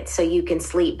 period. So you can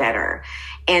sleep better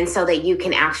and so that you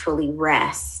can actually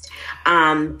rest.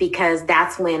 Because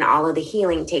that's when all of the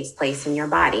healing takes place in your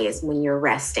body, is when you're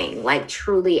resting,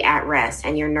 truly at rest,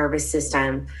 and your nervous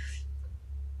system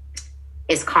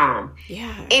is calm.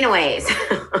 Yeah. Anyways,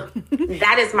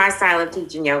 that is my style of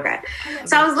teaching yoga.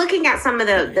 So I was looking at some of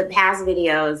the past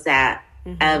videos that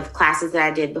of classes that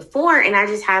I did before, and I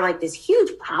just had like this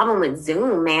huge problem with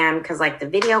Zoom, man, because like the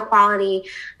video quality,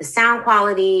 the sound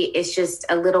quality, it's just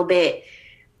a little bit,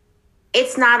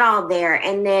 it's not all there.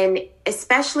 And then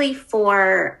especially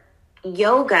for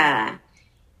yoga,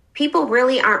 people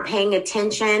really aren't paying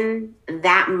attention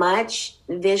that much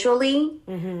visually.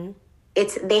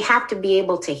 They have to be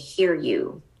able to hear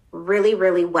you really,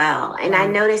 really well. And I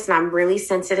noticed, and I'm really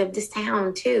sensitive to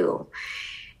sound too.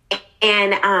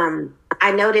 And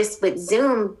I noticed with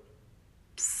Zoom,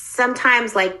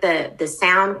 sometimes like the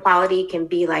sound quality can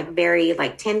be like very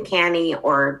like tin canny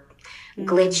or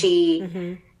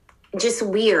glitchy, just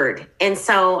weird. And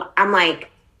so I'm like,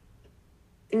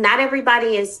 not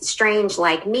everybody is strange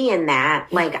like me in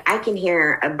that. Like I can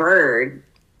hear a bird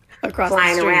across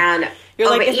flying the street. around. You're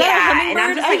like, is that a hummingbird? And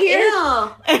I'm just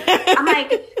like, ew. I'm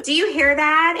like, do you hear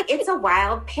that? It's a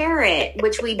wild parrot,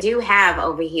 which we do have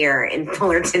over here in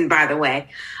Fullerton, by the way.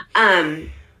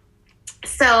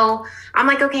 So I'm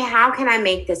like, okay, how can I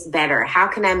make this better? How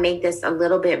can I make this a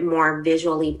little bit more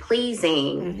visually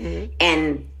pleasing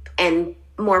and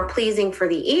more pleasing for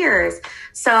the ears?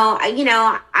 So, you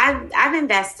know, I've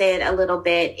invested a little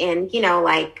bit in, you know,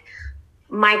 like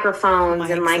microphones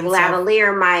and like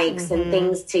lavalier mics and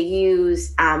things to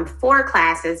use for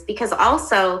classes, because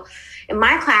also in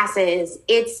my classes,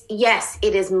 it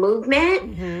is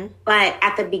movement, but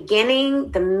at the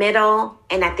beginning, the middle,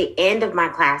 and at the end of my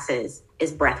classes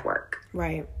is breath work.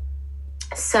 Right.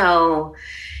 So,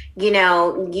 you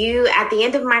know, at the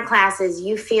end of my classes,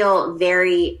 you feel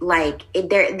very like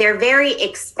they're very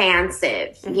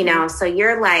expansive, you know, so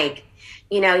you're like,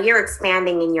 you know, you're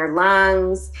expanding in your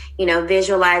lungs, you know,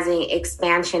 visualizing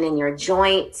expansion in your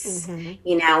joints,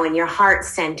 you know, in your heart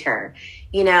center,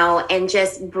 you know, and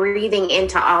just breathing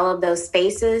into all of those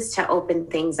spaces to open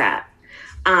things up.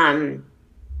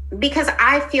 Because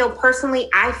I feel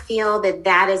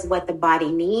that is what the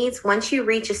body needs. Once you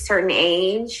reach a certain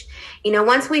age, you know,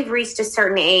 once we've reached a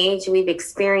certain age, we've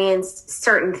experienced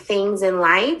certain things in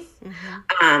life.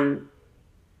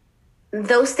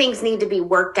 Those things need to be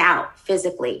worked out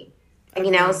physically.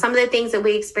 You know, some of the things that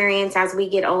we experience as we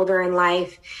get older in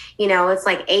life, you know, it's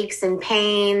like aches and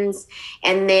pains.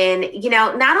 And then, you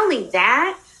know, not only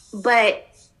that, but,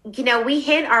 you know, we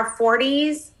hit our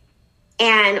 40s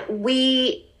and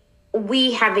we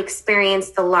have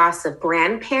experienced the loss of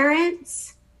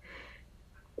grandparents,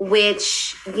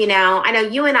 which, you know, I know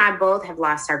you and I both have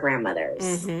lost our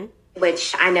grandmothers,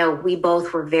 which I know we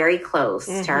both were very close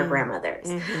to our grandmothers.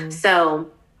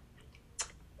 So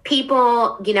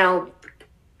people, you know,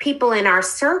 people in our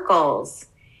circles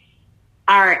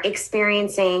are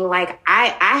experiencing, like, I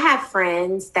have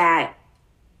friends that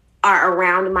are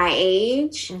around my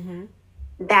age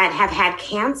that have had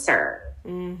cancer.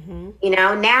 You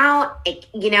know, now,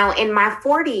 you know, in my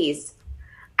 40s,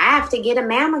 I have to get a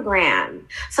mammogram.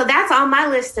 So that's on my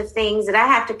list of things that I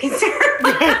have to consider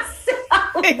myself.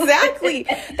 Exactly.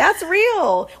 That's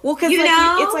real. Well, because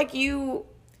know? it's like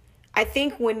I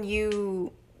think when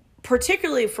you,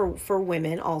 particularly for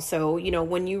women also, you know,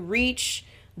 when you reach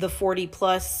the 40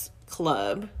 plus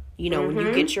club, you know, when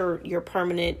you get your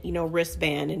permanent, you know,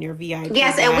 wristband and your VIP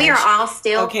yes, badge, and we are all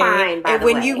still fine, by and the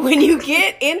way. when you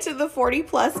get into the 40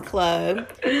 plus club,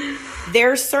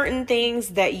 there's certain things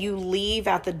that you leave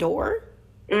at the door.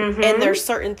 And there's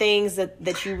certain things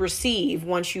that you receive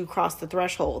once you cross the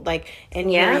threshold. Like, and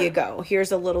here you go.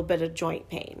 Here's a little bit of joint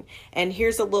pain. And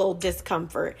here's a little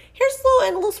discomfort. Here's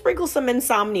a little sprinkle some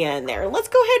insomnia in there. Let's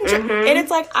go ahead and and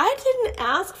it's like, I didn't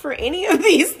ask for any of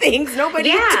these things.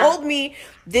 Nobody told me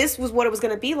this was what it was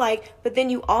going to be like. But then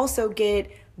you also get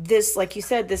this, like you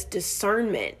said, this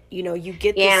discernment. You know, you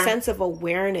get this sense of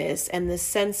awareness and this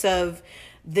sense of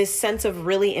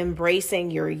really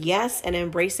embracing your yes and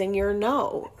embracing your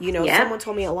no. You know, someone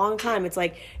told me a long time, it's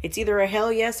like, it's either a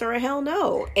hell yes or a hell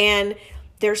no. And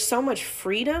there's so much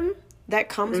freedom that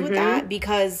comes with that,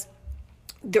 because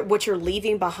what you're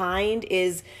leaving behind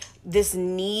is this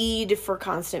need for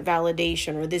constant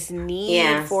validation or this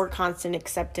need for constant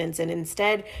acceptance. And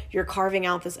instead, you're carving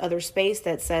out this other space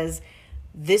that says,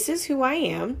 this is who I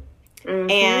am.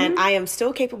 And I am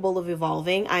still capable of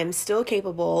evolving. I'm still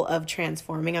capable of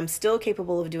transforming. I'm still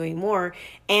capable of doing more.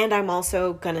 And I'm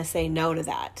also going to say no to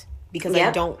that because I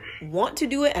don't want to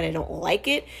do it and I don't like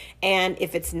it. And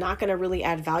if it's not going to really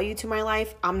add value to my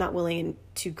life, I'm not willing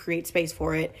to create space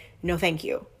for it. No, thank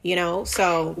you. You know?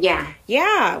 So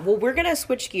yeah. Well, we're going to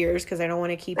switch gears because I don't want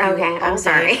to keep you all day. I'm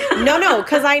sorry. No,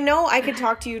 because I know I could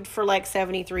talk to you for like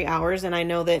 73 hours. And I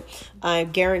know that I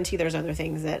guarantee there's other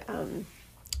things that,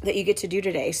 that you get to do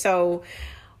today. So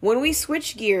when we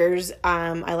switch gears,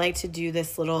 I like to do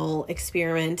this little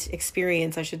experience,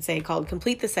 I should say, called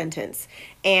Complete the Sentence.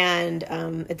 And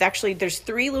it's actually, there's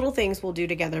 3 little things we'll do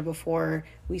together before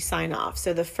we sign off.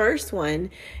 So the first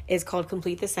one is called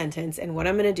Complete the Sentence. And what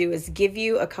I'm going to do is give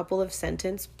you a couple of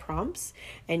sentence prompts,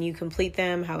 and you complete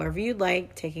them however you'd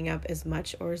like, taking up as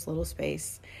much or as little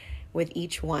space with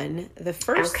each one. The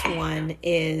first one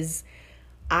is,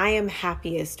 I am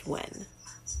happiest when.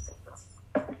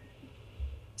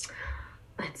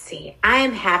 Let's see. I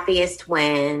am happiest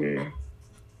when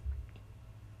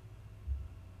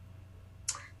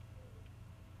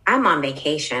I'm on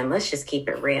vacation. Let's just keep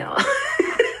it real.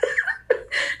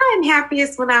 I'm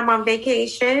happiest when I'm on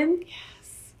vacation.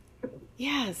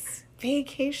 Yes.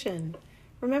 Vacation.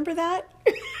 Remember that?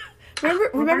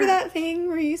 Remember that thing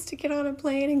where you used to get on a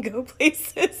plane and go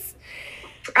places?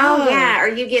 Oh, yeah. Or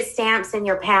you get stamps in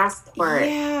your passport.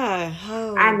 Yeah.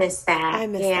 Oh, I miss that. I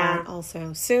miss that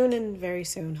also. Soon and very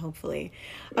soon, hopefully.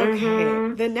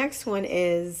 Okay. The next one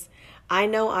is, I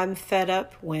know I'm fed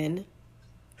up when.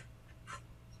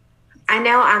 I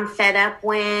know I'm fed up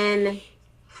when.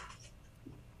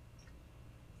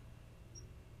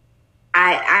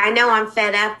 I know I'm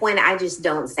fed up when I just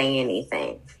don't say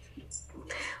anything.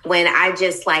 When I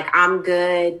just I'm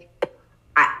good.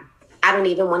 I don't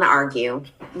even want to argue.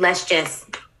 Let's just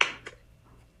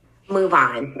move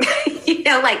on.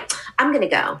 I'm going to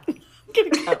go.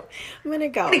 I'm going to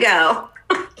go.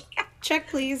 Check,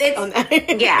 please. On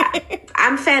that. Yeah.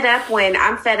 I'm fed up when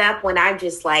I'm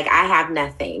just I have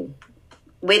nothing.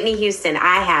 Whitney Houston,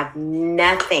 I have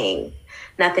nothing.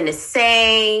 Nothing to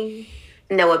say.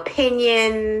 No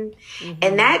opinion.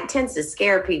 And that tends to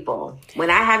scare people. When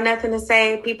I have nothing to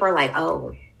say, people are like,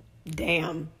 oh.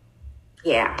 Damn.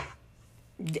 Yeah.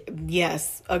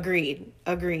 Yes, agreed.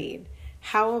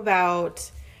 How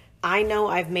about, I know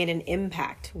I've made an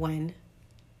impact when?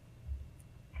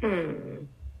 Ooh.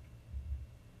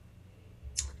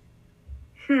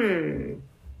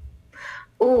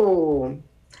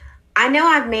 I know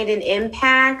I've made an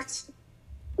impact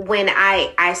when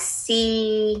I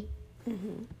see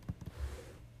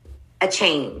a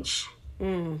change.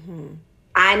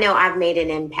 I know I've made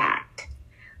an impact.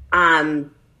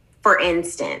 For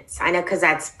instance, I know because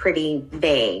that's pretty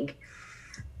vague.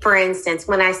 For instance,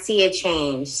 when I see a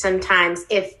change, sometimes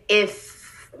if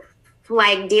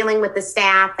dealing with the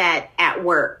staff at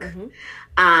work,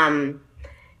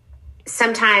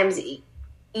 sometimes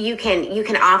you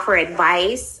can offer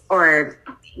advice or,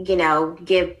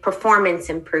 give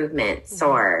performance improvements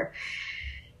or,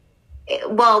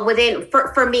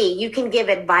 for me, you can give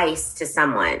advice to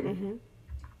someone.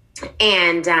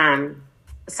 And,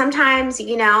 sometimes,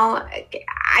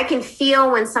 I can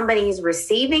feel when somebody's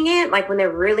receiving it, when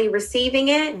they're really receiving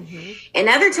it. And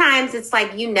other times it's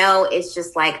it's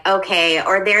just okay.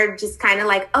 Or they're just kind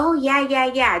of oh,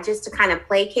 yeah, just to kind of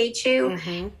placate you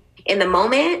in the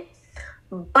moment.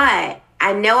 But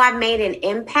I know I've made an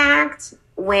impact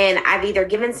when I've either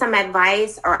given some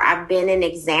advice or I've been an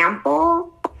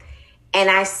example and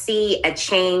I see a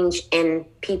change in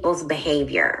people's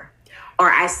behavior or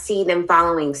I see them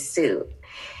following suit.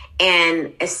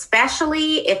 And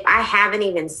especially if I haven't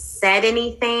even said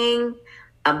anything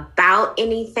about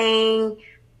anything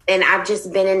and I've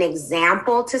just been an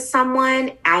example to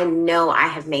someone, I know I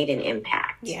have made an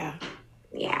impact. Yeah.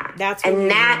 Yeah. That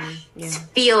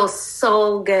feels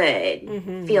so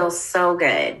good. Feels so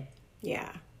good.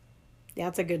 Yeah.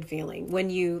 That's a good feeling. When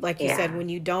you, you said, when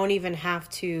you don't even have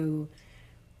to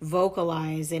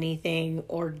vocalize anything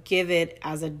or give it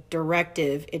as a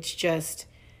directive, it's just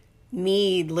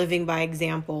me living by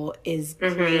example is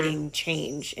creating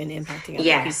change and impacting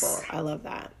other people. I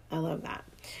love that.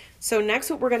 So next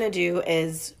what we're going to do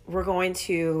is we're going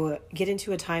to get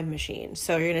into a time machine.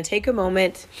 So you're going to take a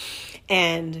moment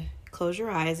and close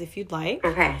your eyes if you'd like.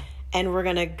 Okay. And we're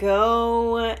going to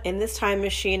go in this time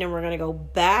machine and we're going to go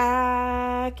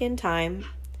back in time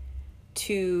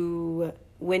to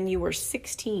when you were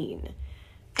 16.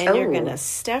 And you're going to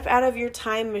step out of your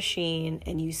time machine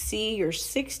and you see your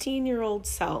 16-year-old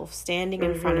self standing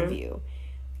in front of you.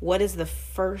 What is the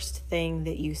first thing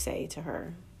that you say to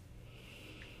her?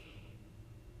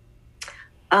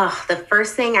 The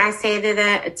first thing I say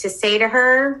to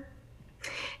her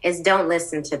is don't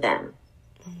listen to them.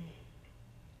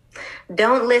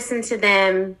 Don't listen to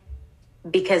them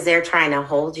because they're trying to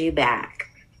hold you back.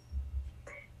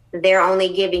 They're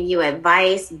only giving you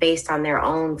advice based on their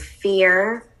own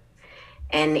fear.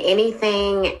 And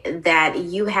anything that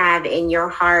you have in your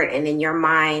heart and in your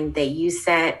mind that you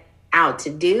set out to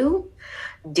do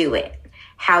it.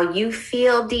 How you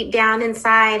feel deep down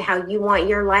inside, how you want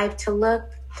your life to look,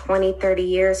 20, 30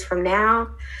 years from now,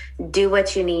 do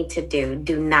what you need to do.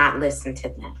 Do not listen to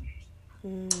them.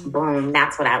 Boom.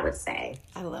 That's what I would say.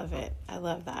 I love it. I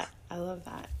love that. I love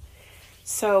that.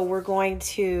 So we're going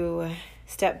to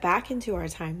step back into our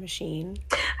time machine.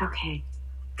 Okay.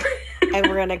 And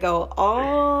we're going to go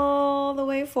all the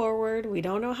way forward. We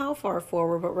don't know how far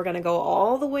forward, but we're going to go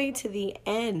all the way to the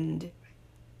end.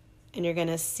 And you're going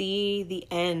to see the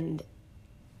end.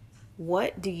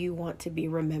 What do you want to be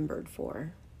remembered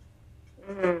for?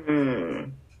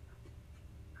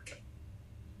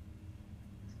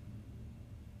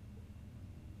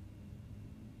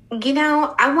 You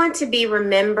know, I want to be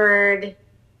remembered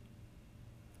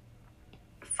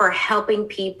for helping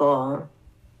people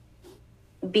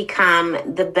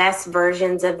become the best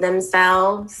versions of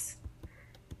themselves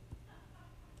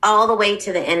all the way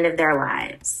to the end of their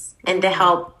lives, and to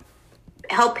help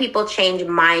people change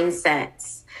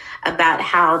mindsets about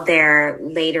how their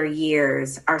later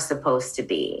years are supposed to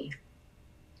be.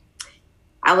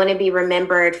 I want to be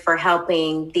remembered for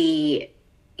helping the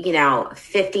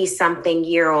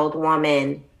 50-something-year-old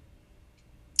woman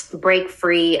break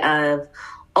free of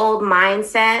old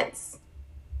mindsets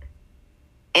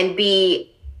and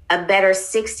be a better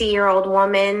 60-year-old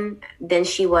woman than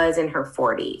she was in her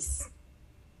 40s.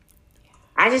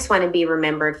 I just want to be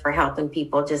remembered for helping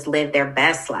people just live their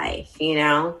best life, you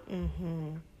know?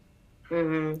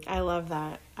 I love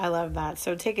that. I love that.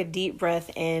 So take a deep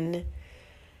breath in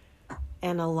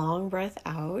and a long breath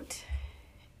out.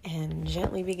 And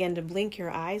gently begin to blink your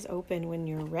eyes open when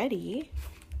you're ready.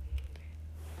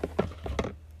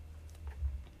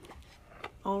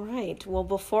 All right. Well,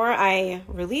 before I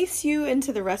release you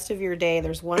into the rest of your day,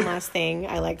 there's one last thing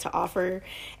I like to offer,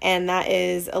 and that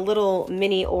is a little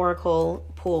mini oracle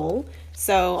pull.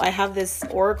 So I have this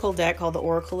oracle deck called the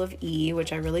Oracle of E,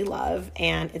 which I really love,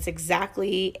 and it's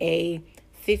exactly a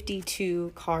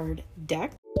 52 card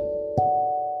deck.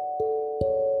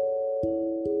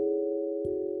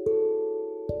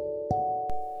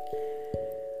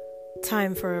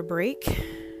 Time for a break,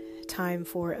 time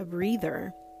for a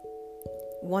breather.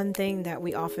 One thing that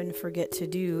we often forget to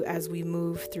do as we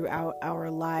move throughout our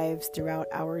lives, throughout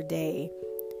our day,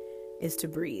 is to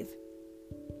breathe.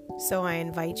 So I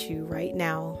invite you right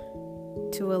now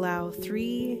to allow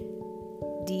 3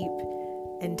 deep,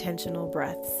 intentional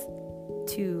breaths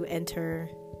to enter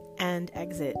and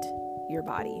exit your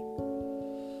body.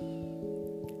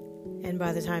 And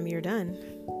by the time you're done,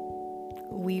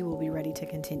 we will be ready to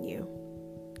continue.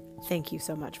 Thank you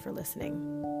so much for listening.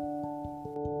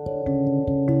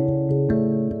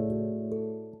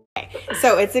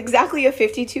 So it's exactly a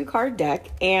 52 card deck,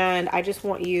 and I just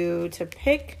want you to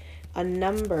pick a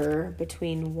number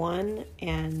between 1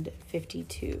 and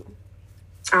 52.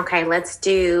 Okay, let's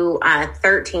do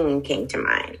 13 came to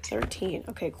mind. 13.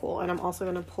 Okay, cool. And I'm also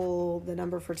going to pull the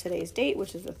number for today's date,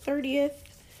 which is the 30th.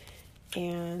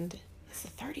 And it's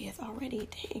the 30th already.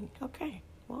 Dang. Okay.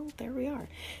 Well, there we are.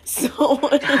 So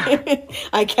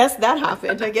I guess that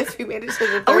happened. I guess we made it to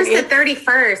the 30th. Oh, it's the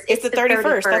 31st. It's the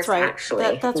 31st. That's right.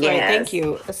 Actually. That's yes. right. Thank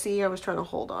you. See, I was trying to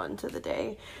hold on to the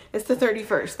day. It's the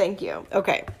 31st. Thank you.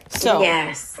 Okay. So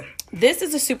yes. This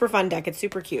is a super fun deck. It's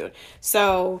super cute.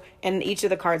 So, and each of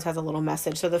the cards has a little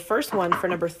message. So the first one for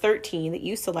number 13 that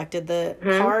you selected, the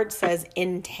card says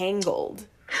entangled.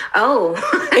 Oh.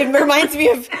 It reminds me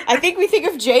of, I think we think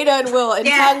of Jada and Will,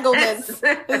 entanglements.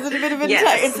 Yes. There's a bit of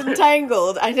it's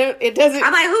entangled. It doesn't.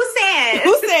 I'm like, who says?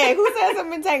 Who says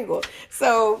I'm entangled?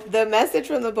 So the message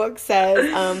from the book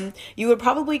says, you would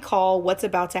probably call what's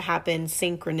about to happen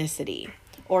synchronicity,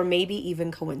 or maybe even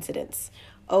coincidence.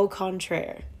 Au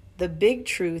contraire. The big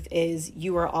truth is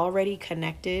you are already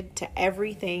connected to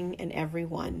everything and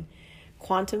everyone.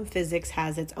 Quantum physics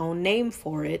has its own name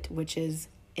for it, which is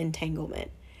entanglement.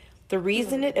 The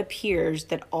reason it appears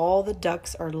that all the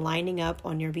ducks are lining up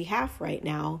on your behalf right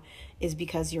now is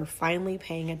because you're finally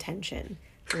paying attention.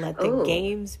 Let the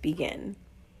games begin.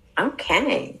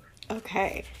 Okay.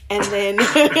 And then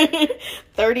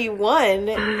 31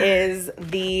 is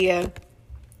the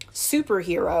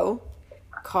superhero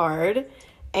card.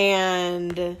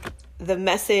 And the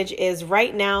message is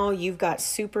right now you've got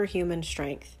superhuman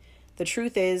strength. The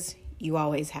truth is you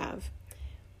always have.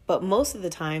 But most of the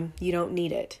time you don't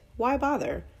need it. Why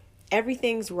bother?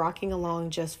 Everything's rocking along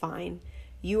just fine.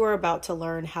 You are about to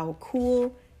learn how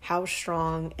cool, how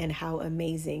strong, and how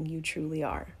amazing you truly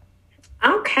are.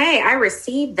 Okay, I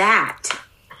received that.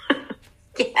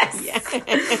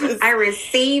 Yes. I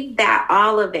received that,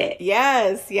 all of it.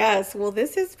 Yes. Well,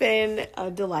 this has been a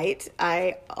delight.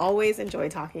 I always enjoy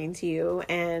talking to you,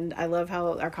 and I love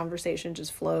how our conversation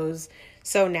just flows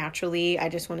so naturally. I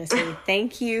just want to say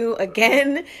thank you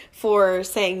again for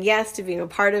saying yes to being a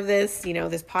part of this. You know,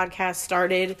 this podcast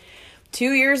started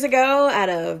 2 years ago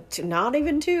not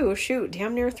even 2,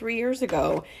 damn near 3 years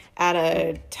ago, at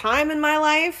a time in my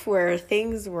life where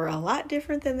things were a lot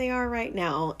different than they are right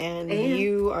now. And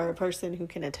you are a person who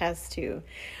can attest to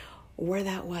where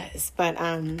that was. But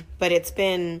it's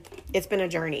been a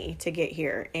journey to get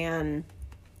here, and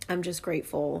I'm just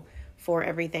grateful for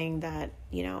everything that,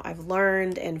 you know, I've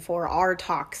learned, and for our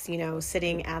talks, you know,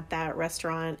 sitting at that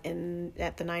restaurant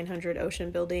at the 900 Ocean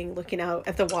building, looking out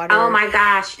at the water. Oh my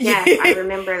gosh. Yes, I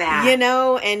remember that. You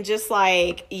know, and just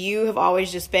like, you have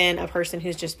always just been a person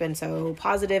who's just been so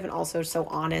positive and also so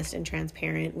honest and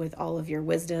transparent with all of your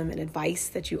wisdom and advice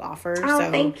that you offer. Oh,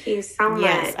 so thank you so much.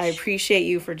 Yes, I appreciate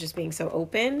you for just being so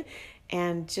open.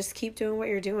 And just keep doing what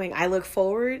you're doing. I look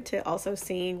forward to also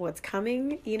seeing what's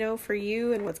coming, you know, for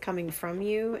you and what's coming from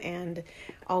you, and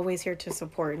always here to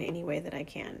support in any way that I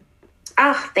can.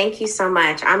 Oh, thank you so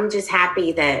much. I'm just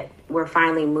happy that we're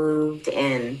finally moved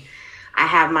and I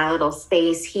have my little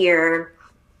space here.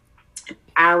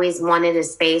 I always wanted a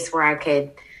space where I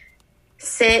could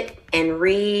sit and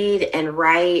read and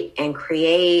write and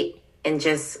create and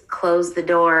just close the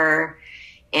door.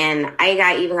 And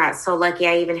I even got so lucky,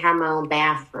 I even have my own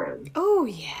bathroom. Oh,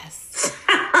 yes.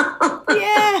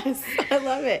 Yes, I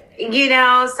love it. You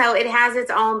know, so it has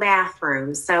its own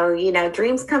bathroom. So, you know,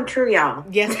 dreams come true, y'all.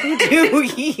 Yes, they do.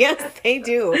 Yes, they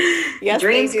do. Yes,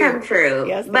 dreams they do. come true.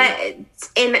 Yes, but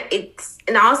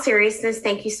in all seriousness,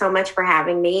 thank you so much for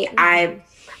having me. Mm-hmm.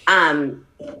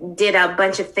 I did a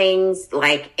bunch of things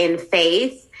like in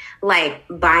faith, like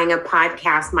buying a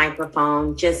podcast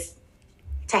microphone, just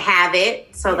to have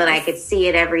it so that I could see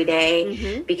it every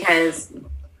day, because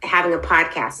having a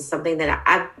podcast is something that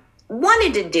I've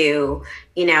wanted to do,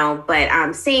 you know,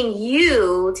 but seeing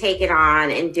you take it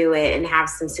on and do it and have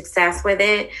some success with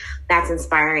it, that's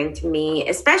inspiring to me,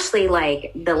 especially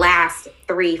like the last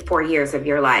 3-4 years of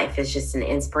your life is just an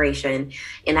inspiration.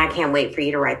 And I can't wait for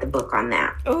you to write the book on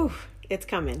that. Oh, it's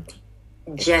coming.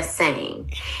 Just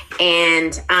saying.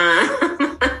 And,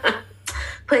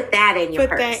 put that in your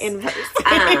purse. Put that in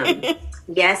purse.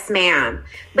 Yes, ma'am.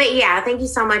 But yeah, thank you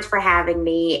so much for having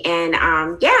me. And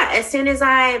as soon as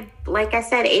like I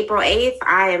said, April 8th,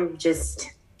 I love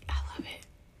it.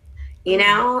 You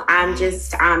know, I'm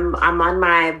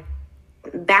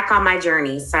back on my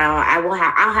journey. So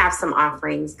I'll have some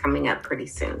offerings coming up pretty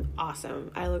soon.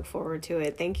 Awesome. I look forward to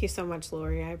it. Thank you so much,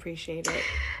 Lori. I appreciate it.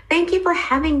 Thank you for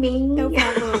having me. No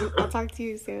problem. I'll talk to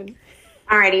you soon.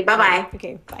 Alrighty. Bye-bye.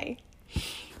 Okay. Bye.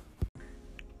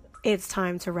 It's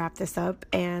time to wrap this up,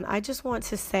 and I just want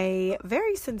to say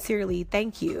very sincerely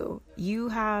thank you. You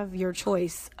have your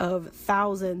choice of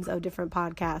thousands of different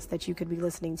podcasts that you could be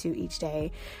listening to each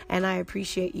day, and I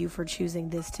appreciate you for choosing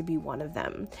this to be one of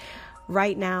them.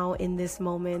 Right now, in this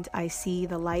moment, I see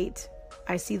the light,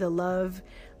 I see the love,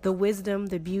 the wisdom,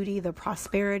 the beauty, the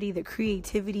prosperity, the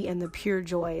creativity, and the pure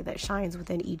joy that shines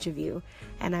within each of you,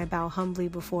 and I bow humbly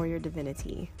before your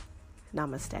divinity.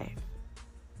 Namaste.